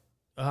like,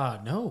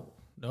 No,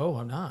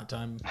 I'm not.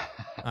 I'm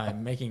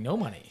making no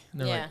money."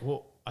 And they're like,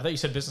 "Well, I thought you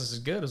said business is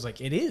good." I was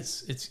like, "It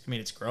is.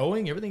 It's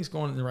growing. Everything's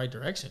going in the right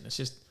direction. It's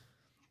just,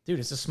 dude,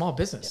 it's a small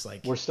business.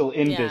 Like, we're still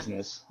in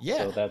business. Yeah.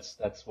 So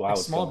that's why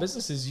small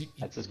businesses.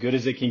 That's as good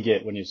as it can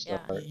get when you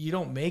start. You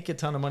don't make a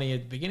ton of money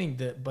at the beginning,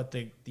 but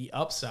the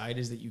upside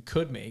is that you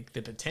could make.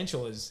 The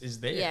potential is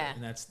there,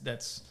 and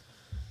that's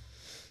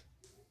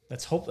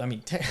hope. I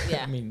mean,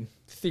 I mean,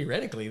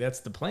 theoretically,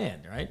 that's the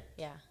plan, right?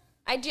 Yeah,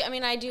 I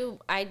do.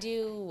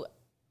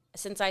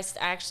 Since I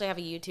actually have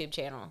a YouTube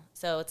channel,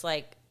 so it's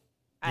like,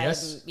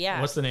 yes,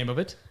 What's the name of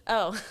it?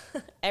 Oh,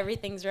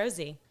 Everything's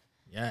Rosy.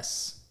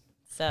 Yes.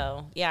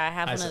 So yeah, I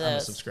have one of those. I'm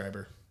a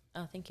subscriber.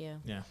 Oh, thank you.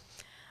 Yeah.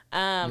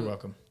 Um, You're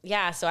welcome.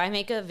 Yeah, so I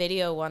make a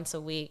video once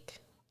a week,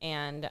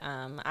 and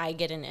I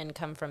get an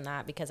income from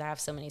that because I have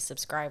so many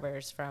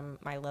subscribers from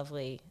my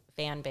lovely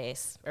fan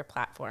base or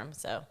platform.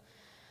 So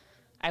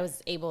I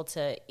was able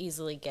to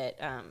easily get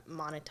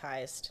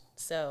monetized.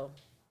 So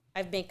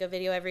I make a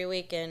video every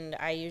week, and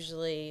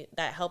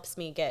that helps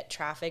me get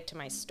traffic to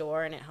my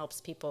store, and it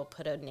helps people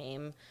put a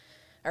name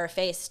or a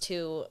face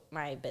to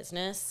my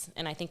business.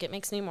 And I think it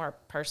makes me more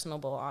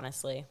personable,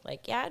 honestly.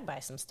 Like, yeah, I'd buy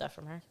some stuff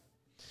from her.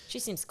 She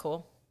seems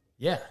cool.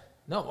 Yeah.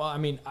 No, well, I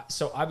mean,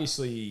 so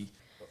obviously,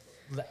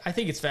 I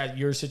think it's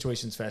your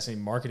situation's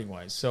fascinating marketing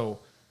wise. So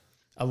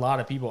a lot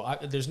of people,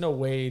 there's no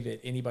way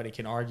that anybody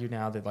can argue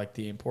now that like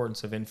the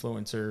importance of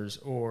influencers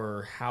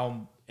or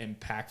how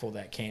impactful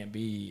that can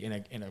be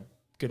in a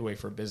good way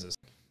for a business.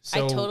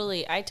 So I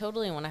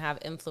totally want to have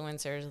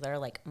influencers that are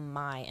like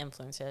my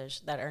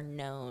influencers that are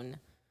known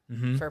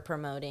for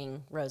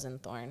promoting Rose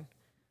and Thorn.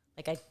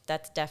 Like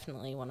that's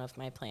definitely one of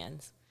my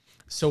plans.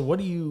 So what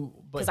do you?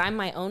 Because I'm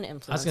my own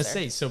influencer. I was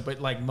gonna say but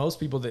like most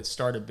people that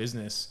start a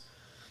business,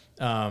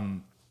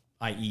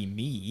 i.e.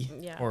 me,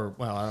 or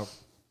well,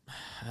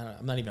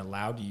 I'm not even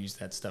allowed to use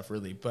that stuff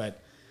really.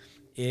 But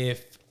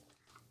if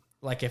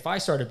I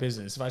start a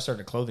business, if I start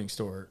a clothing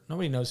store,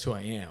 nobody knows who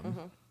I am.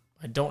 Mm-hmm.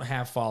 I don't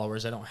have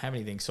followers. I don't have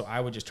anything. So I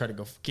would just try to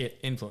go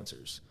get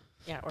influencers.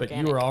 Yeah, organic. But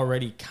you are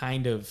already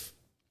kind of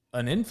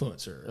an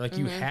influencer. Like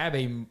you have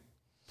a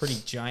pretty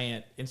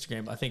giant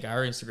Instagram. I think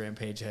our Instagram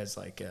page has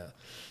like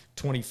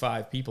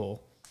 25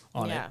 people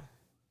on it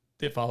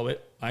that follow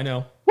it. I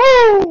know.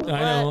 Woo! I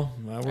know.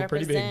 We're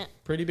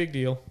pretty big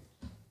deal.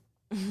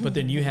 But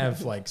then you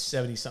have like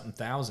 70 something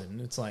thousand.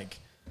 It's like,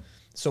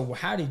 so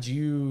how did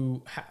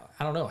you,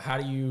 I don't know. How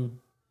do you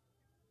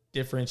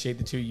differentiate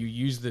the two? You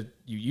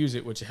use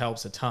it, which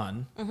helps a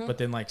ton, but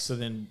then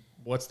then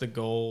what's the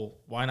goal?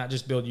 Why not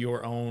just build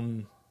your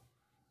own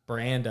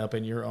brand up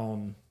and your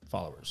own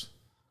followers?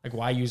 Like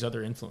why use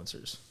other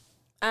influencers?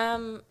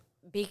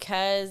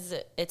 Because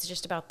it's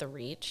just about the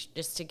reach,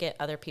 just to get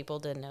other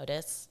people to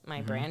notice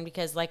my brand.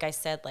 Because like I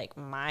said, like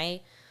my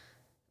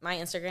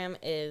Instagram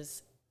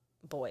is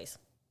boys,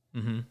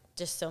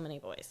 just so many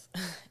boys.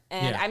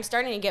 And I'm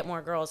starting to get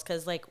more girls.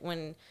 Cause like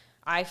when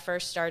I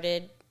first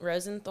started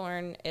Rose and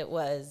Thorn, it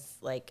was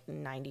like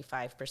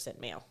 95%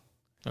 male.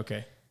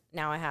 Okay.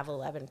 Now I have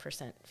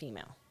 11%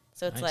 female.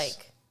 So it's Nice.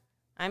 like,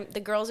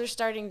 the girls are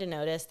starting to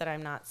notice that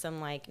I'm not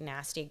some like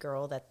nasty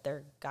girl that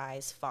their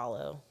guys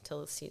follow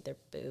to see their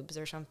boobs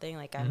or something.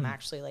 Like I'm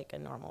actually like a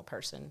normal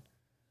person.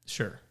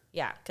 Sure.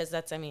 Yeah. Cause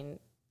I think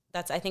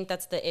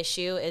that's the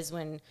issue is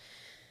when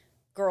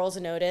girls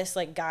notice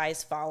like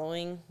guys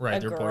following Right. a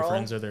Their girl.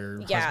 boyfriends or their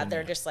Yeah. husband,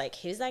 They're just like,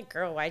 who's that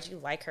girl? Why'd you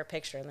like her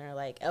picture? And they're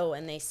like, oh,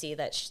 and they see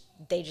that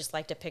they just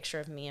liked a picture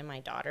of me and my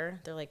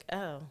daughter. They're like,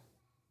 oh,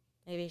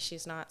 maybe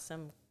she's not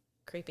some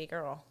creepy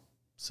girl.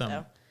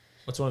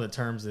 What's one of the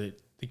terms that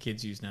the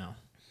kids use now?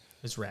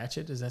 Is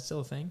ratchet? Is that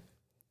still a thing?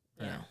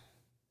 Or Yeah. no?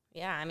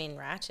 Yeah, I mean,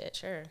 ratchet,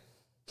 sure.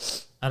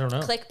 I don't know.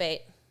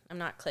 Clickbait. I'm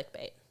not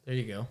clickbait. There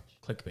you go.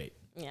 Clickbait.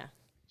 Yeah.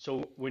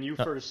 So when you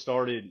first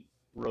started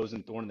Rose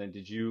and Thorn, then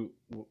did you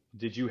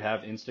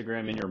have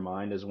Instagram in your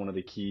mind as one of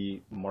the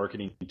key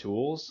marketing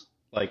tools?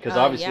 Like, because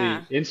obviously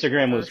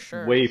Instagram was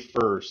way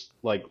first,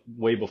 like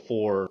way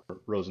before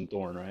Rose and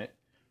Thorn, right?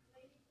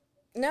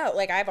 No,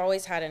 like I've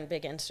always had a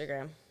big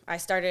Instagram.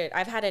 I've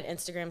had an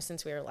Instagram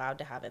since we were allowed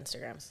to have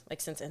Instagrams,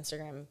 like since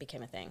Instagram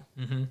became a thing.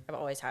 I've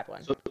always had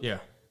one. So, Yeah.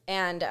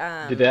 And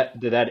did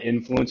that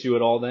influence you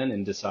at all then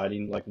in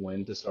deciding like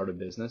when to start a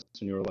business?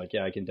 And you were like,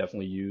 yeah, I can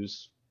definitely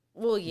use.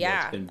 Well,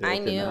 yeah, been built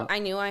in that? I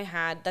knew I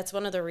had. That's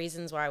one of the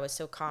reasons why I was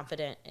so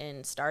confident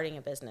in starting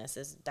a business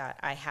is that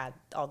I had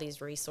all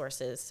these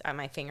resources at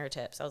my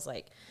fingertips. I was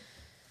like,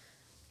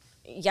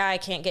 yeah, I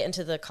can't get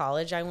into the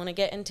college I want to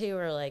get into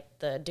or like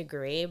the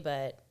degree,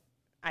 but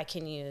I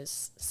can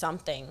use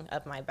something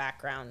of my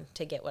background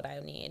to get what I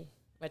need,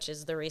 which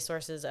is the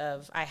resources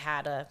of I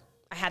had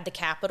the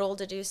capital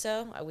to do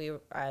so.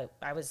 I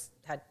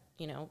had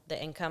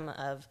the income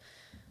of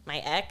my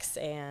ex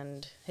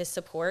and his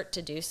support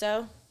to do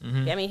so.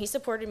 I mean, he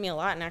supported me a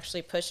lot and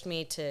actually pushed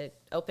me to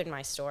open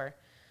my store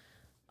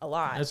a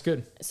lot. That's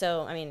good.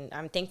 So, I mean,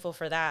 I'm thankful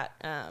for that.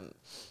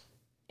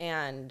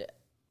 And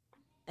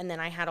then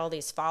I had all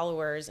these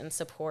followers and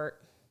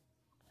support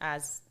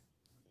as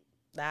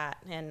that,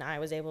 and I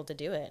was able to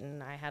do it,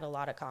 and I had a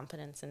lot of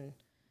confidence in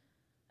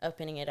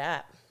opening it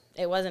up.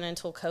 It wasn't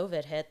until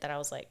COVID hit that I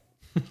was like,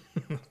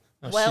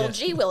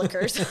 gee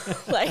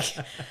willikers,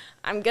 like,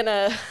 I'm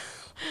gonna,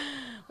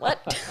 what?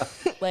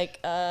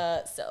 Like,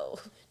 so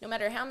no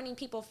matter how many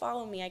people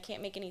follow me, I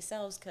can't make any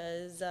sales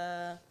because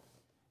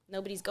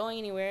nobody's going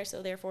anywhere,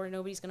 so therefore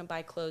nobody's gonna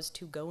buy clothes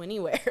to go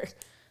anywhere.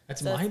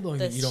 That's mind-blowing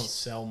that you don't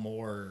sell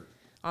more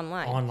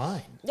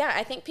online. Yeah,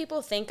 I think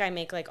people think I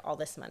make like all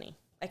this money.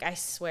 Like, I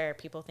swear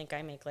people think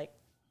I make like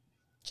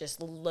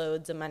just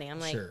loads of money. I'm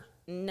like,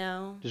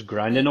 no. Just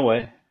grinding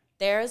away.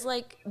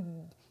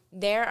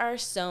 There are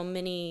so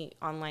many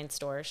online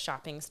stores,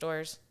 shopping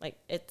stores. Like,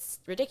 it's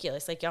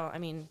ridiculous. Like, y'all, I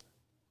mean,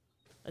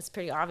 It's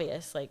pretty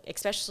obvious, like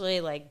especially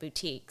like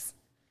boutiques.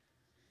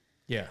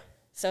 Yeah.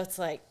 So it's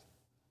like,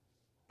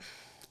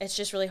 it's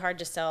just really hard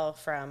to sell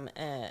from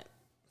an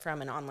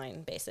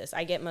online basis.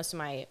 I get most of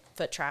my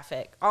foot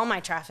traffic. All my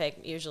traffic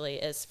usually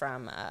is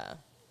from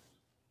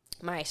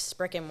my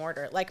brick and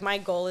mortar. Like my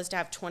goal is to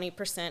have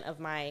 20% of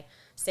my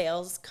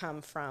sales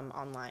come from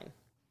online,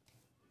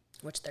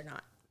 which they're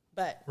not.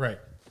 But Right.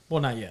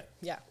 Well, not yet.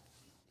 yeah.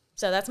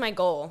 So that's my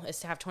goal, is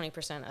to have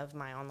 20% of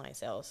my online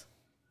sales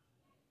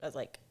as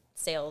like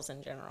sales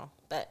in general.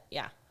 But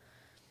yeah.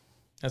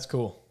 That's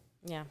cool.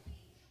 Yeah.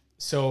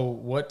 So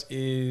what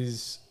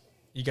is,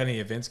 you got any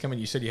events coming?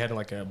 You said you had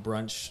like a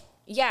brunch.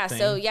 Yeah. Thing.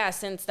 So yeah,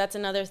 since that's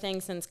another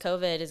thing, since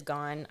COVID is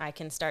gone, I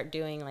can start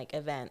doing like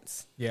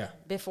events. Yeah.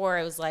 Before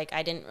it was like,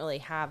 I didn't really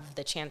have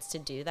the chance to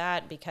do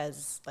that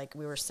because like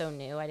we were so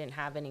new. I didn't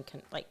have any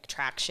like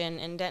traction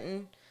in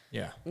Denton.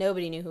 Yeah.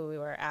 Nobody knew who we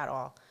were at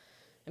all.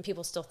 And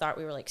people still thought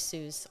we were like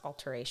Sue's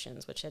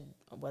Alterations, which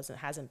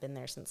hasn't been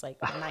there since like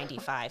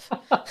 95.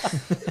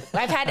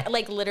 I've had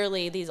like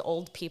literally these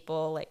old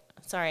people, like,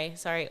 sorry,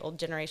 old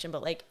generation,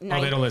 but like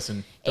Oh, they don't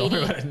listen. Don't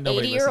worry about it.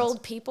 Nobody 80-year-old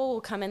listens. people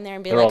will come in there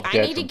and be They're all like, I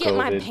dead need to from get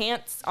my COVID.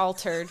 pants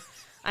altered.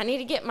 I need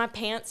to get my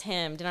pants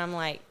hemmed. And I'm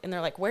like, and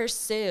they're like, where's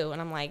Sue? And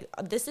I'm like,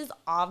 this is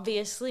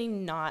obviously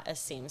not a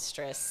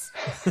seamstress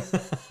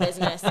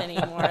business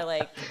anymore.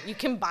 Like, you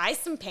can buy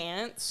some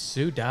pants.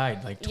 Sue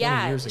died like 20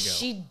 Yeah, years ago.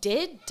 she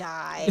did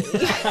die.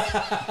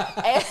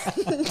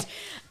 and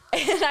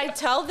I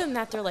tell them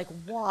that, they're like,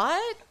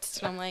 what?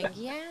 And I'm like,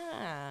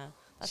 yeah.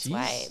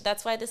 Jeez.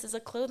 That's why this is a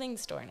clothing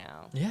store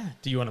now. Yeah.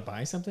 Do you want to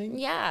buy something?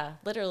 Yeah,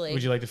 literally.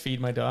 Would you like to feed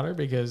my daughter?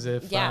 Because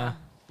if Yeah.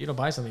 you don't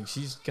buy something,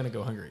 she's going to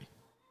go hungry.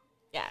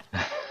 Yeah.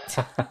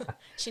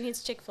 She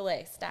needs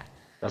Chick-fil-A. Stat.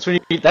 That's what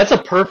you. That's a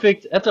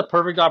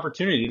perfect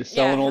opportunity to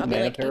sell Yeah, an old I'll be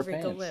man like, a pair Avery,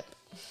 of go pants.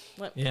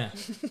 lip. Yeah.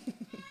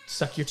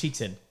 Suck your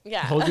cheeks in.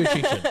 Yeah. Hold your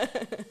cheeks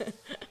in.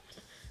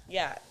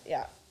 Yeah,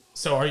 yeah.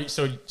 So are you?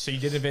 So you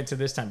did an event to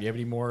this time. Do you have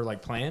any more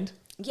like planned?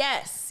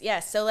 Yes.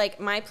 So like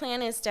my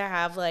plan is to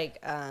have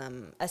like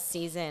a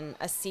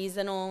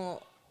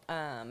seasonal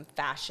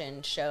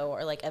fashion show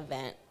or like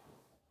event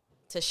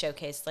to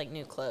showcase like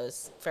new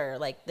clothes for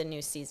like the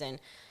new season,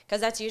 because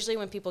that's usually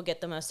when people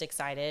get the most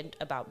excited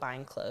about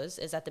buying clothes,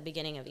 is at the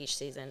beginning of each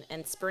season.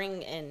 And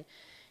spring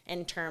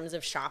in terms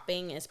of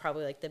shopping is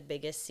probably like the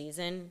biggest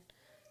season,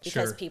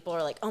 because Sure. people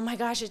are like, oh my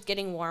gosh, it's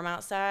getting warm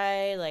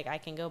outside, like I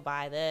can go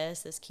buy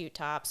this cute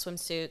top,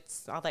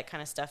 swimsuits, all that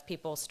kind of stuff.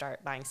 People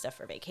start buying stuff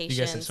for vacations.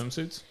 You guys have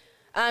swimsuits?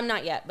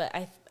 Not yet, but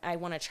I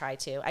want to try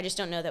to. I just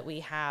don't know that we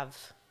have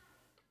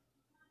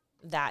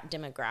that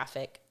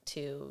demographic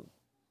to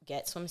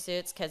get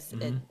swimsuits, because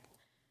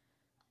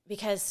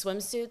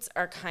swimsuits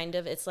are kind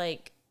of, it's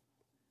like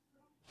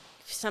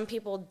some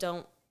people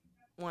don't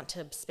want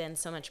to spend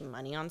so much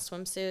money on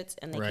swimsuits,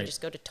 and they Right. can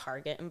just go to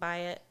Target and buy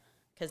it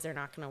because they're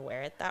not going to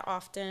wear it that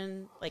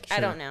often. Like, I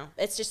Sure. don't know.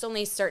 It's just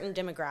only certain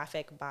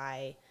demographic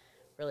buy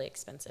really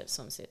expensive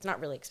swimsuits. Not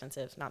really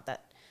expensive, not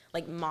that,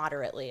 like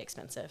moderately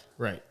expensive.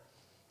 Right.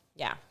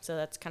 Yeah, so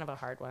that's kind of a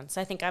hard one.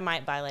 So I think I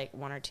might buy like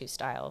one or two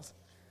styles.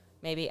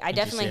 Maybe. I And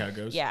just definitely, see how it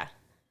goes? yeah.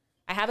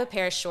 I have a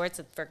pair of shorts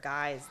for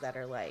guys that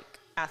are like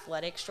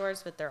athletic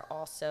shorts, but they're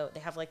also, they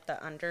have like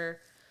the under,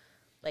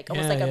 like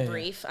almost Yeah, like yeah, a yeah.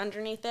 brief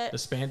underneath it. The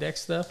spandex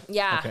stuff?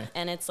 Yeah, Okay.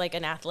 and it's like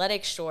an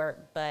athletic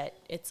short, but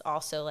it's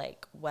also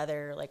like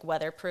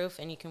weatherproof,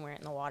 and you can wear it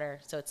in the water,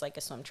 so it's like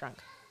a swim trunk.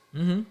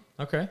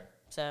 Okay.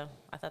 So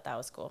I thought that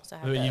was cool. So I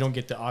have But you those. don't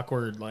get the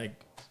awkward like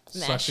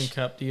Mesh. suction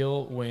cup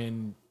deal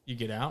when you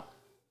get out,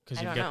 because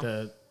I you've don't got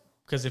know.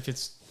 because if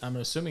it's, I'm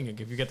assuming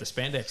if you got the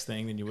spandex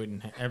thing, then you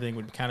wouldn't everything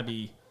would kind of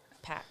be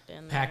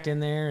packed in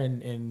there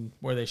and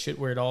where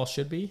it all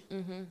should be,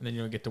 and then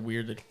you don't get the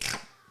weird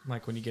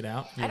like when you get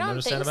out. You I don't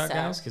notice that think about so.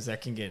 guys, because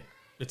that can get,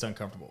 it's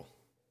uncomfortable.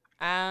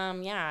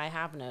 Yeah, I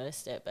have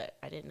noticed it, but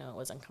I didn't know it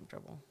was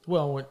uncomfortable.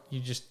 Well, what you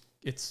just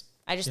it's.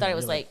 I just you thought know, it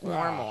was you're like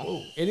normal.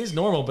 "Whoa." It is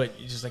normal, but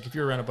you just like if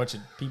you're around a bunch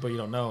of people you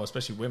don't know,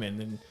 especially women,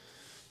 then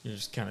you're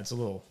just kind of, it's a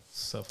little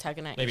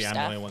Tugging at maybe your I'm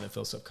stuff. the only one that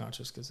feels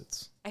subconscious because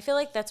it's I feel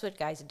like that's what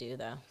guys do,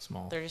 though.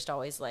 small. They're just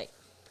always like,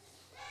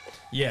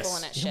 Yes.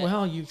 pulling at shit.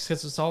 Well,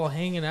 because it's all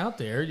hanging out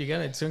there,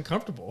 it's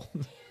uncomfortable.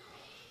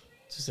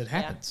 It's just it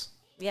happens.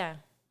 yeah.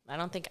 I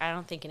don't think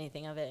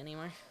anything of it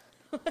anymore.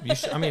 You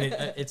should, I mean,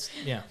 it's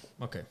yeah.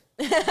 Okay.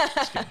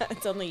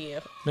 It's only you.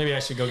 Maybe I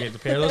should go get a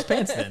pair of those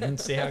pants then and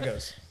see how it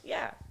goes.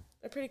 Yeah,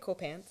 they're pretty cool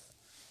pants.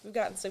 We've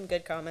gotten some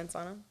good comments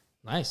on them.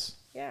 Nice.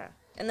 Yeah.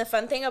 And the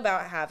fun thing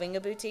about having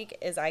a boutique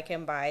is I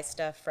can buy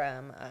stuff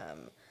from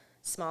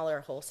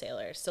smaller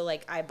wholesalers. So,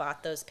 like, I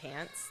bought those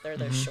pants,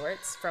 those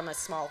shorts, from a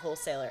small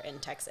wholesaler in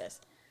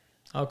Texas.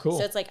 Oh, cool.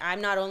 So it's like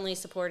I'm not only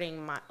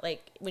supporting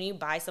when you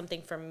buy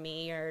something from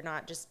me, you're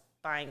not just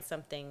buying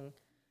something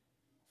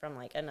from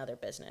like another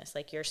business.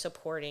 Like, you're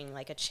supporting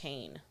like a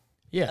chain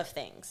yeah, of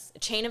things. A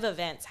chain of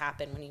events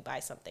happen when you buy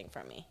something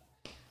from me.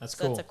 that's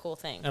So cool. that's a cool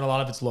thing. And a lot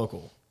of it's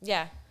local.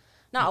 Yeah.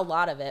 Not a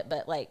lot of it,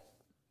 but like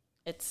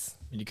it's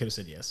And you could have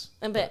said yes.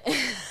 a bit.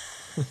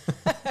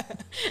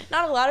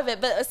 Not a lot of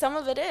it, but some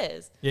of it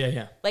is.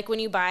 Yeah. Like when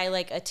you buy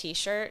like a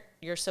t-shirt,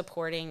 you're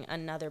supporting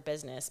another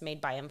business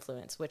made by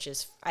Influence, which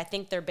is, I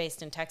think they're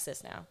based in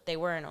Texas now. They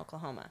were in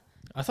Oklahoma.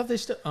 I thought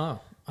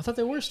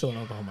they were still in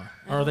Oklahoma.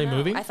 Or are they No,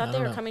 moving? I thought they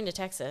don't were know. coming to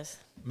Texas.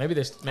 Maybe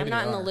I'm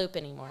not they in the are. loop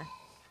anymore.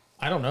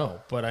 I don't know,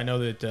 but I know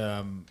that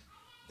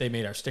they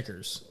made our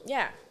stickers.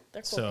 Yeah,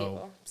 they're cool So-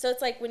 people. So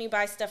it's like when you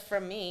buy stuff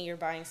from me, you're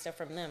buying stuff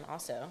from them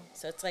also.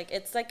 So it's like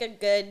a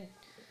good.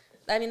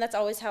 I mean, that's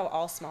always how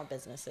all small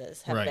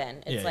businesses have Right. been.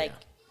 It's Yeah, like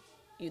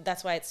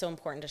that's why it's so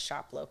important to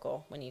shop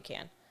local when you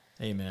can.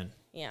 Amen.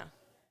 Yeah,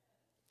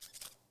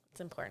 it's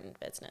important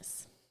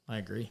business. I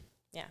agree.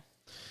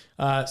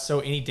 Yeah. So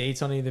any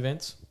dates on any of the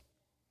events?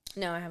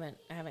 No, I haven't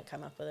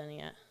come up with any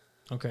yet.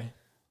 Okay.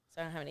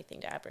 So I don't have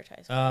anything to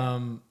advertise.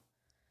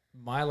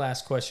 My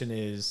last question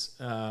is,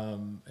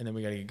 and then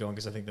we got to get going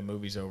because I think the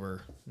movie's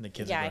over and the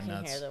kids Yeah, are I going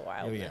can nuts. hear the Oh,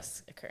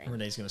 wildness occurring.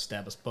 Renee's going to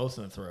stab us both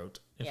in the throat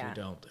if Yeah. we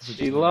don't. If we She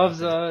just leave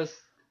loves it out us.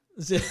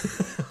 there.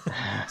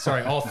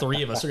 Sorry, all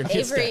three of us are going to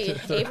get stabbed in the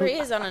throat. Avery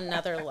is on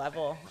another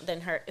level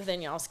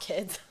than y'all's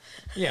kids.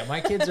 Yeah,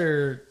 my kids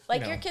are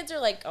Like your kids are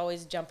like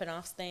always jumping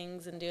off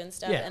things and doing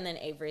stuff, Yeah. and then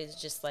Avery is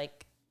just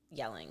like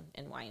yelling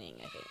and whining.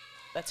 I think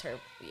that's her.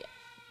 Yeah.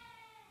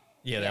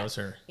 Yeah, that was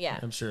her. Yeah.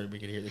 I'm sure we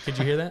could hear that. Could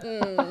you hear that?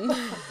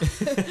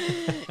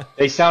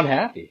 They sound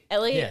happy.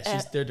 Ellie.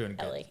 Yeah, they're doing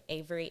good. Ellie.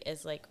 Avery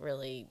is like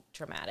really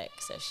dramatic,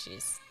 so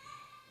she's.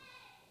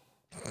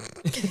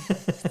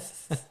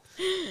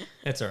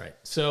 That's all right.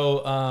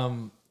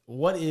 So,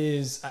 what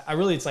is? I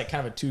really, it's like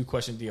kind of a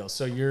 2-question deal.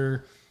 So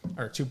or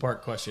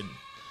 2-part question.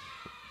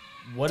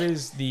 What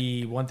is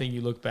the one thing you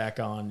look back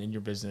on in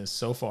your business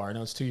so far? I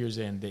know it's 2 years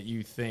in that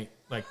you think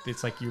like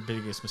it's like your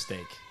biggest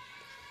mistake,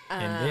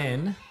 and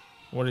then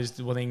what is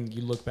the one thing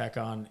you look back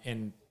on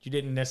and you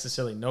didn't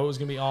necessarily know it was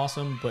gonna be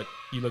awesome, but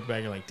you look back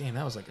and you're like, damn,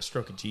 that was like a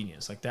stroke of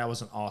genius. Like that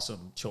was an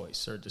awesome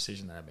choice or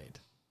decision that I made.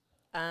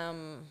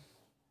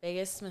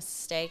 Biggest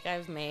mistake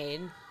I've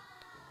made.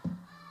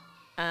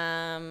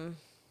 I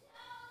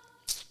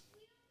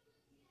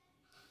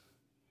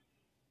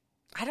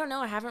don't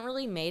know. I haven't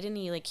really made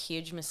any like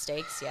huge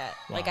mistakes yet.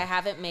 Wow. Like I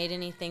haven't made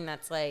anything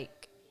that's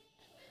like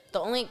the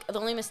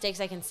only mistakes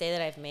I can say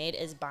that I've made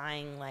is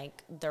buying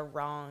like the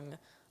wrong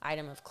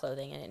item of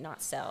clothing and it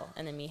not sell,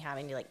 and then me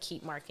having to like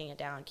keep marking it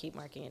down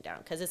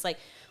because it's like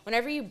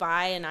whenever you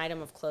buy an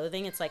item of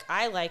clothing, it's like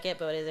I like it,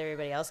 but is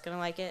everybody else gonna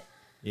like it?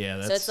 Yeah,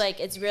 that's So it's like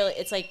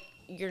it's like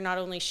you're not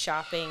only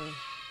shopping.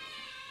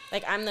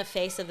 Like I'm the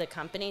face of the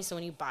company, so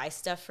when you buy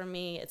stuff from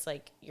me, it's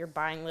like you're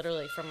buying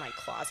literally from my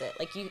closet.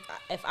 Like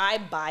if I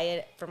buy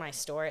it for my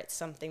store, it's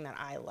something that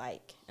I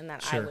like and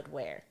that I Sure. would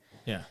wear.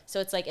 yeah. So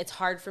it's like it's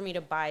hard for me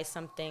to buy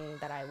something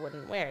that I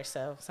wouldn't wear.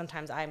 So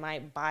sometimes I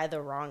might buy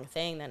the wrong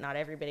thing that not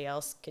everybody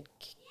else could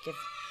give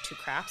two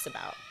craps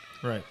about.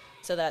 Right.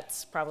 So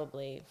that's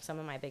probably some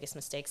of my biggest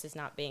mistakes is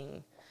not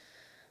being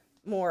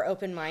more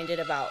open-minded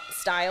about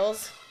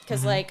styles.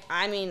 Because, like,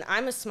 I mean,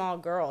 I'm a small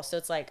girl, so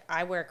it's like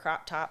I wear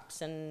crop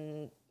tops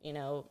and, you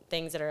know,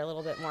 things that are a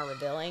little bit more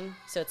revealing.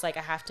 So it's like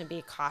I have to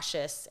be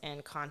cautious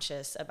and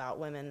conscious about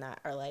women that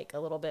are, like, a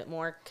little bit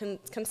more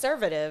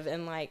conservative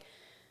and, like,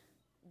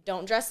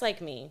 don't dress like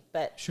me.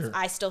 But Sure.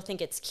 I still think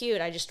it's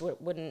cute. I just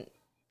wouldn't,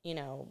 you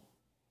know,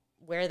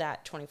 wear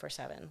that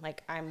 24/7.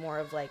 Like, I'm more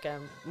of, like,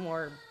 I'm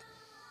more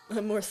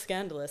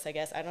scandalous, I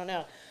guess. I don't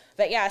know.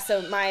 But yeah,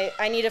 so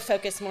I need to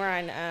focus more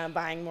on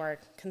buying more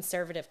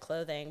conservative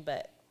clothing.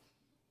 But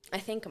I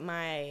think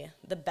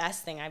the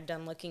best thing I've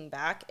done looking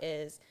back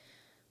is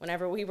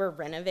whenever we were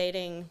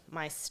renovating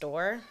my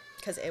store,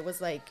 because it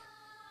was like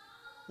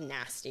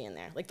nasty in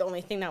there. Like the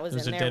only thing that was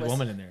There's in a there dead was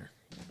woman in there.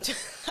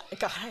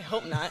 God, I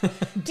hope not.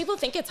 People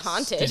think it's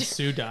haunted. Did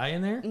Sue die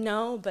in there?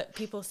 No, but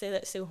people say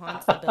that Sue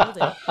haunts the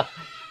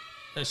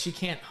building. She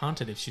can't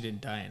haunt it if she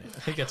didn't die in it.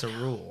 I think that's a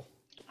rule.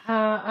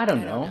 I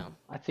don't don't know. know.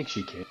 I think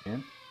she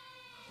can.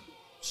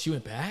 She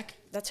went back.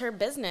 That's her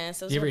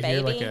business. It was Do you her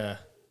ever baby. hear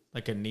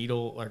like a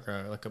needle, like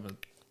a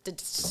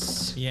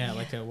yeah,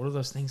 like a what are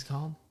those things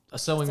called? A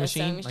sewing Is that a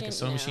machine, sewing like a machine?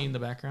 sewing No. machine in the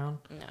background.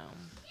 No.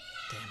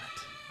 Damn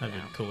it, that'd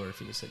be cooler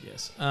if you just said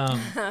yes.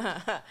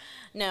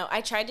 No,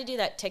 I tried to do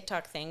that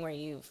TikTok thing where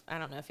I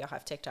don't know if y'all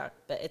have TikTok,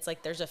 but it's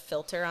like there's a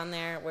filter on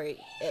there where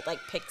it like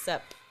picks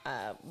up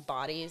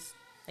bodies,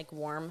 like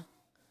warm.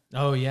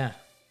 Oh yeah,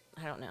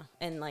 I don't know.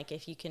 And like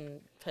if you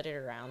can put it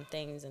around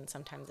things, and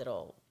sometimes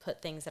it'll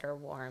put things that are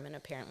warm, and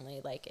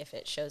apparently like if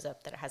it shows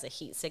up that it has a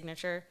heat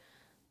signature,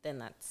 then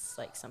that's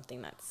like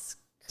something that's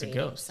It's a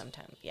creating ghost.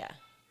 sometimes. Yeah.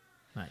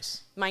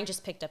 nice. Mine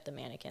just picked up the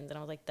mannequins, and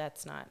I was like,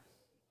 that's not,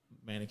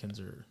 Mannequins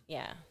are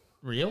yeah.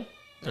 real.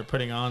 They're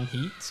putting on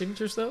heat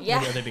signatures though.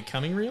 Yeah. Are they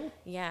becoming real?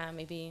 Yeah,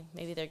 maybe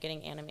they're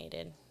getting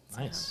animated. So.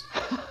 Nice.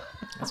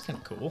 That's kind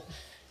of cool.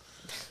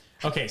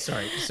 Okay,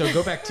 sorry. So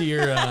go back to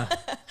your.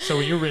 So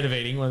you're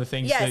renovating. One of the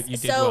things Yes. that you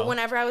did So well.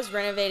 whenever I was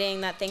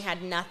renovating, that thing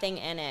had nothing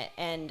in it,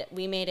 and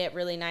we made it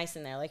really nice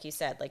in there. Like you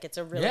said, like it's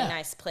a really Yeah,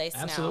 nice place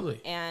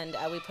absolutely. now, and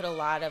we put a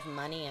lot of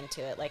money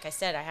into it. Like I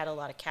said, I had a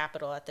lot of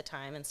capital at the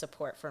time and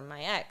support from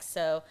my ex,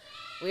 so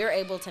we were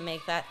able to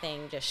make that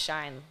thing just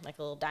shine like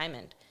a little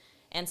diamond.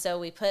 And so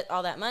we put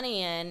all that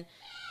money in,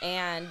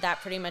 and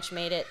that pretty much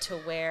made it to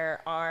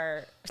where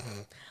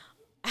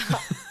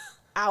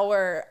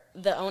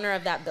the owner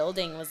of that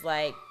building was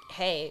like,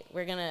 hey,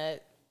 we're going to,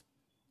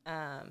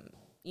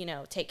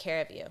 take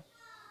care of you.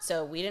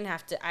 So I didn't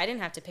have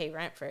to pay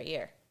rent for a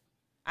year.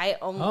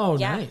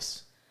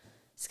 Nice.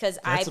 It's because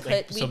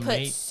we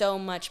put so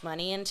much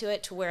money into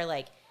it to where,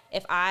 like,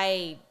 if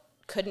I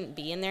couldn't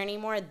be in there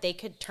anymore, they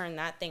could turn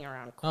that thing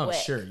around quick. Oh,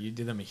 sure. You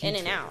did them a huge in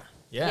and favor. out.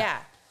 Yeah.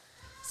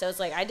 So it's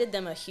like I did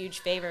them a huge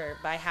favor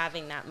by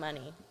having that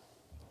money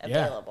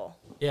available.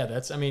 Yeah,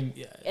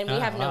 and I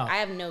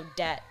have no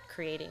debt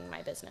creating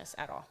my business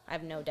at all. I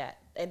have no debt.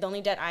 The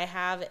only debt I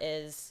have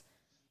is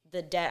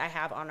the debt I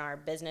have on our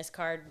business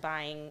card,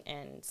 buying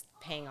and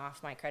paying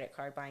off my credit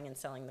card, buying and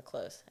selling the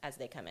clothes as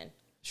they come in.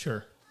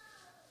 Sure.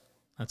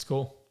 That's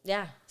cool.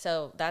 Yeah,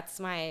 so that's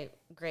my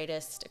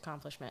greatest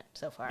accomplishement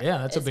so far. Yeah,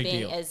 that's a big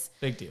deal.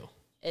 Big deal.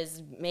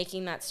 Is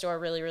making that store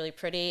really, really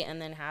pretty,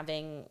 and then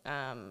having,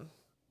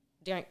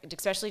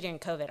 especially during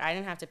COVID, I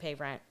didn't have to pay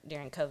rent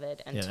during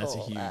COVID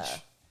until. Yeah, that's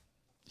a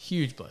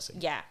huge blessing.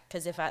 Yeah,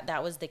 because if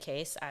that was the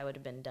case, I would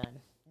have been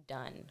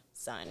done,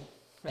 son.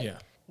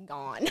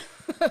 Gone.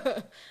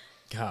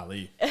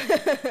 Golly.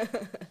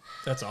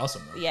 That's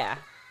awesome, though. Yeah.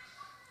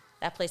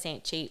 That place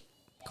ain't cheap.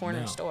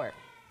 Corner store.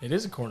 It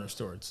is a corner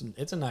store.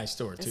 It's a nice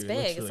store, too. It's big. It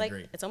looks it's really like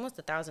great. It's almost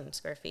 1,000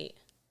 square feet.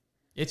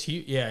 It's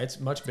huge. Yeah, it's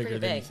much bigger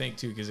than you big. think,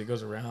 too, because it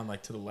goes around,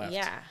 like, to the left.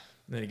 Yeah.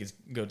 And then it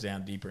goes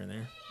down deeper in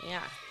there.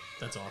 Yeah.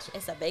 That's awesome.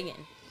 It's a big one.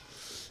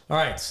 All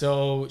right,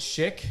 so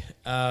Schick,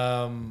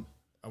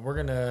 we're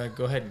going to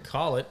go ahead and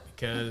call it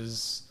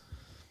because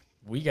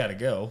we got to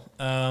go.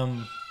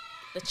 The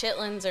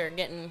chitlins are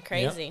getting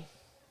crazy.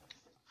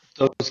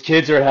 Those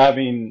kids are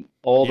having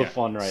all the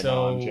fun right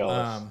now. I'm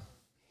jealous.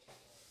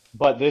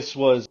 But this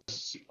was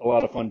a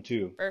lot of fun,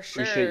 too. For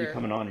sure. Appreciate you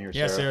coming on here,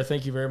 Sarah. Yeah, Sarah,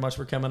 thank you very much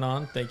for coming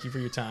on. Thank you for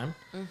your time.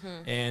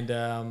 Mm-hmm. And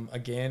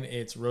again,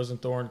 it's Rose and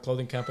Thorn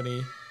Clothing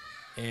Company,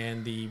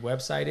 and the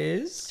website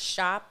is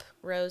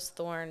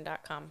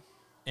shoprosethorn.com.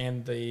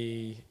 And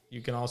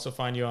you can also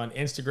find you on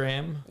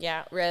Instagram.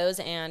 Yeah, Rose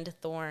and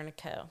Thorn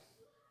Co.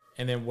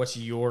 And then what's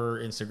your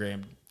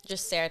Instagram?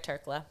 Just Sarah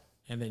Turkla.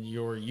 And then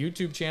your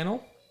YouTube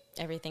channel.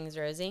 Everything's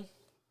Rosie.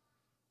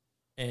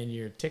 And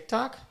your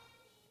TikTok.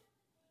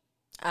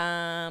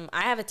 I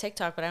have a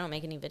TikTok, but I don't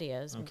make any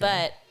videos. Okay.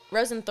 But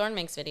Rose and Thorn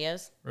makes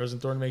videos. Rose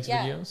and Thorn makes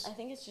videos? I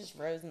think it's just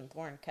Rose and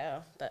Thorn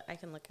Co. But I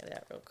can look at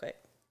that real quick.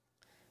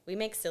 We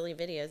make silly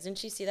videos.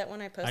 Didn't you see that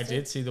one I posted? I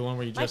did see the one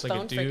where you dress like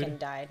a dude. My phone freaking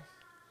died.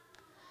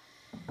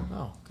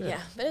 Oh, good.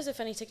 Yeah, but it was a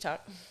funny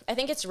TikTok. I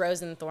think it's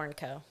Rose and Thorn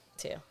Co.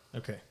 too.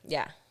 Okay.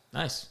 Yeah.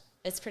 Nice.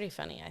 It's pretty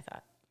funny, I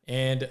thought.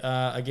 And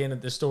again,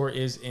 the store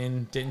is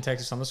in Denton,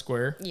 Texas on the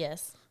square.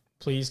 Yes.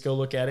 Please go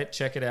look at it,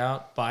 check it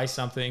out, buy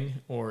something,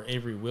 or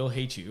Avery will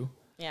hate you.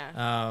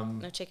 Yeah.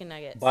 No chicken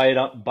nuggets. Buy it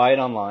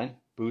online.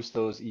 Boost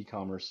those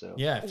e-commerce sales.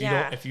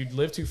 Yeah. If you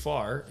live too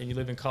far and you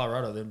live in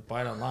Colorado, then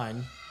buy it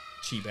online.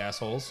 Cheap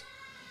assholes.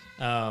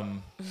 Yeah.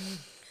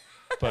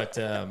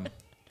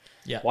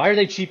 Why are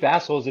they cheap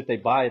assholes if they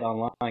buy it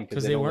online?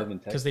 Because they don't live in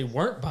Texas. Because they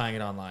weren't buying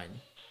it online.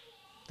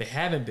 They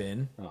haven't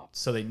been,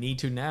 so they need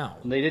to now.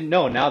 They didn't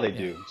know. Now they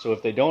do. So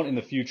if they don't in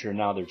the future,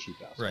 now they're cheap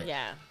assholes. Right.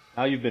 Yeah.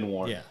 Now you've been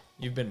warned. Yeah,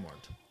 you've been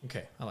warned.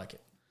 Okay, I like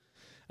it.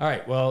 All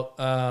right, well,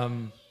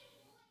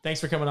 thanks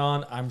for coming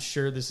on. I'm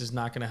sure this is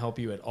not going to help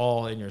you at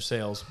all in your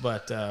sales,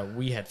 but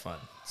we had fun.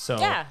 So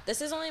yeah,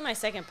 this is only my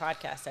second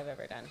podcast I've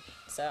ever done.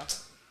 So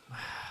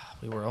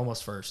we were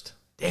almost first.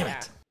 Damn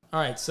it.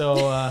 All right,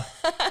 so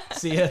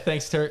see ya.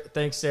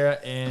 Thanks, Sarah,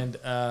 and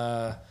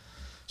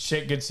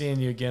shit, good seeing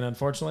you again,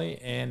 unfortunately,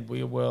 and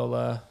we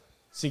will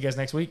see you guys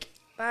next week.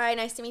 Bye,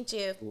 nice to meet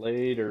you.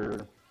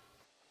 Later.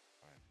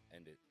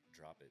 End it,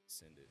 drop it,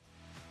 send it.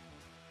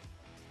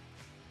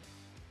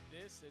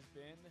 This has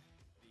been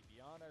the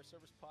Beyond Our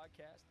Service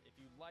podcast. If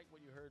you like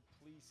what you heard,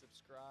 please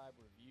subscribe,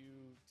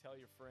 review, tell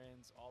your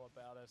friends all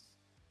about us.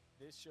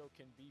 This show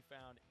can be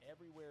found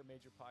everywhere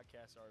major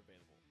podcasts are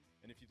available.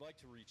 And if you'd like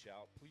to reach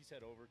out, please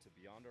head over to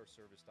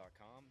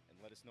beyondourservice.com and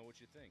let us know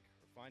what you think,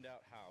 or find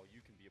out how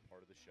you can be a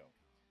part of the show.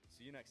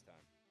 See you next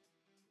time.